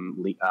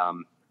from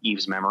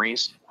Eve's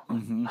memories.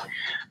 Mm-hmm.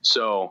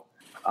 So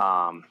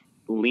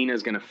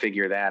Lena's going to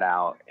figure that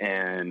out.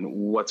 And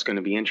what's going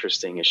to be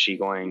interesting, is she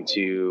going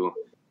to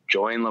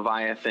join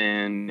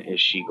Leviathan? Is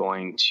she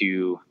going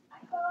to,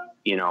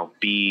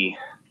 be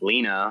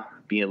Lena,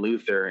 be a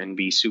Luthor, and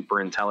be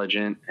super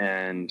intelligent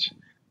and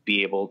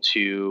be able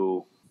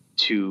to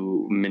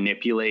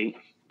manipulate,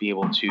 be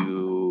able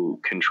to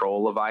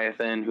control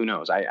Leviathan? Who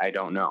knows? I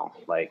don't know.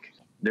 Like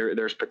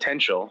there's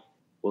potential.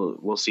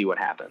 We'll see what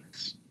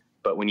happens.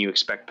 But when you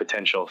expect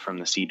potential from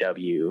the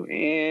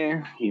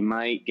CW, you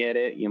might get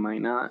it, you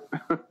might not.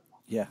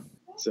 Yeah.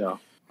 So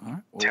all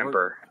right.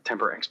 Well,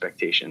 temper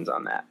expectations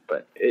on that.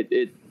 But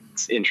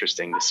it's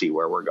interesting to see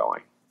where we're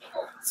going.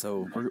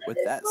 So with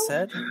that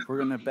said, we're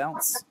going to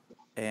bounce,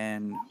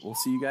 and we'll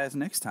see you guys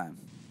next time.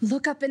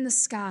 Look up in the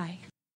sky.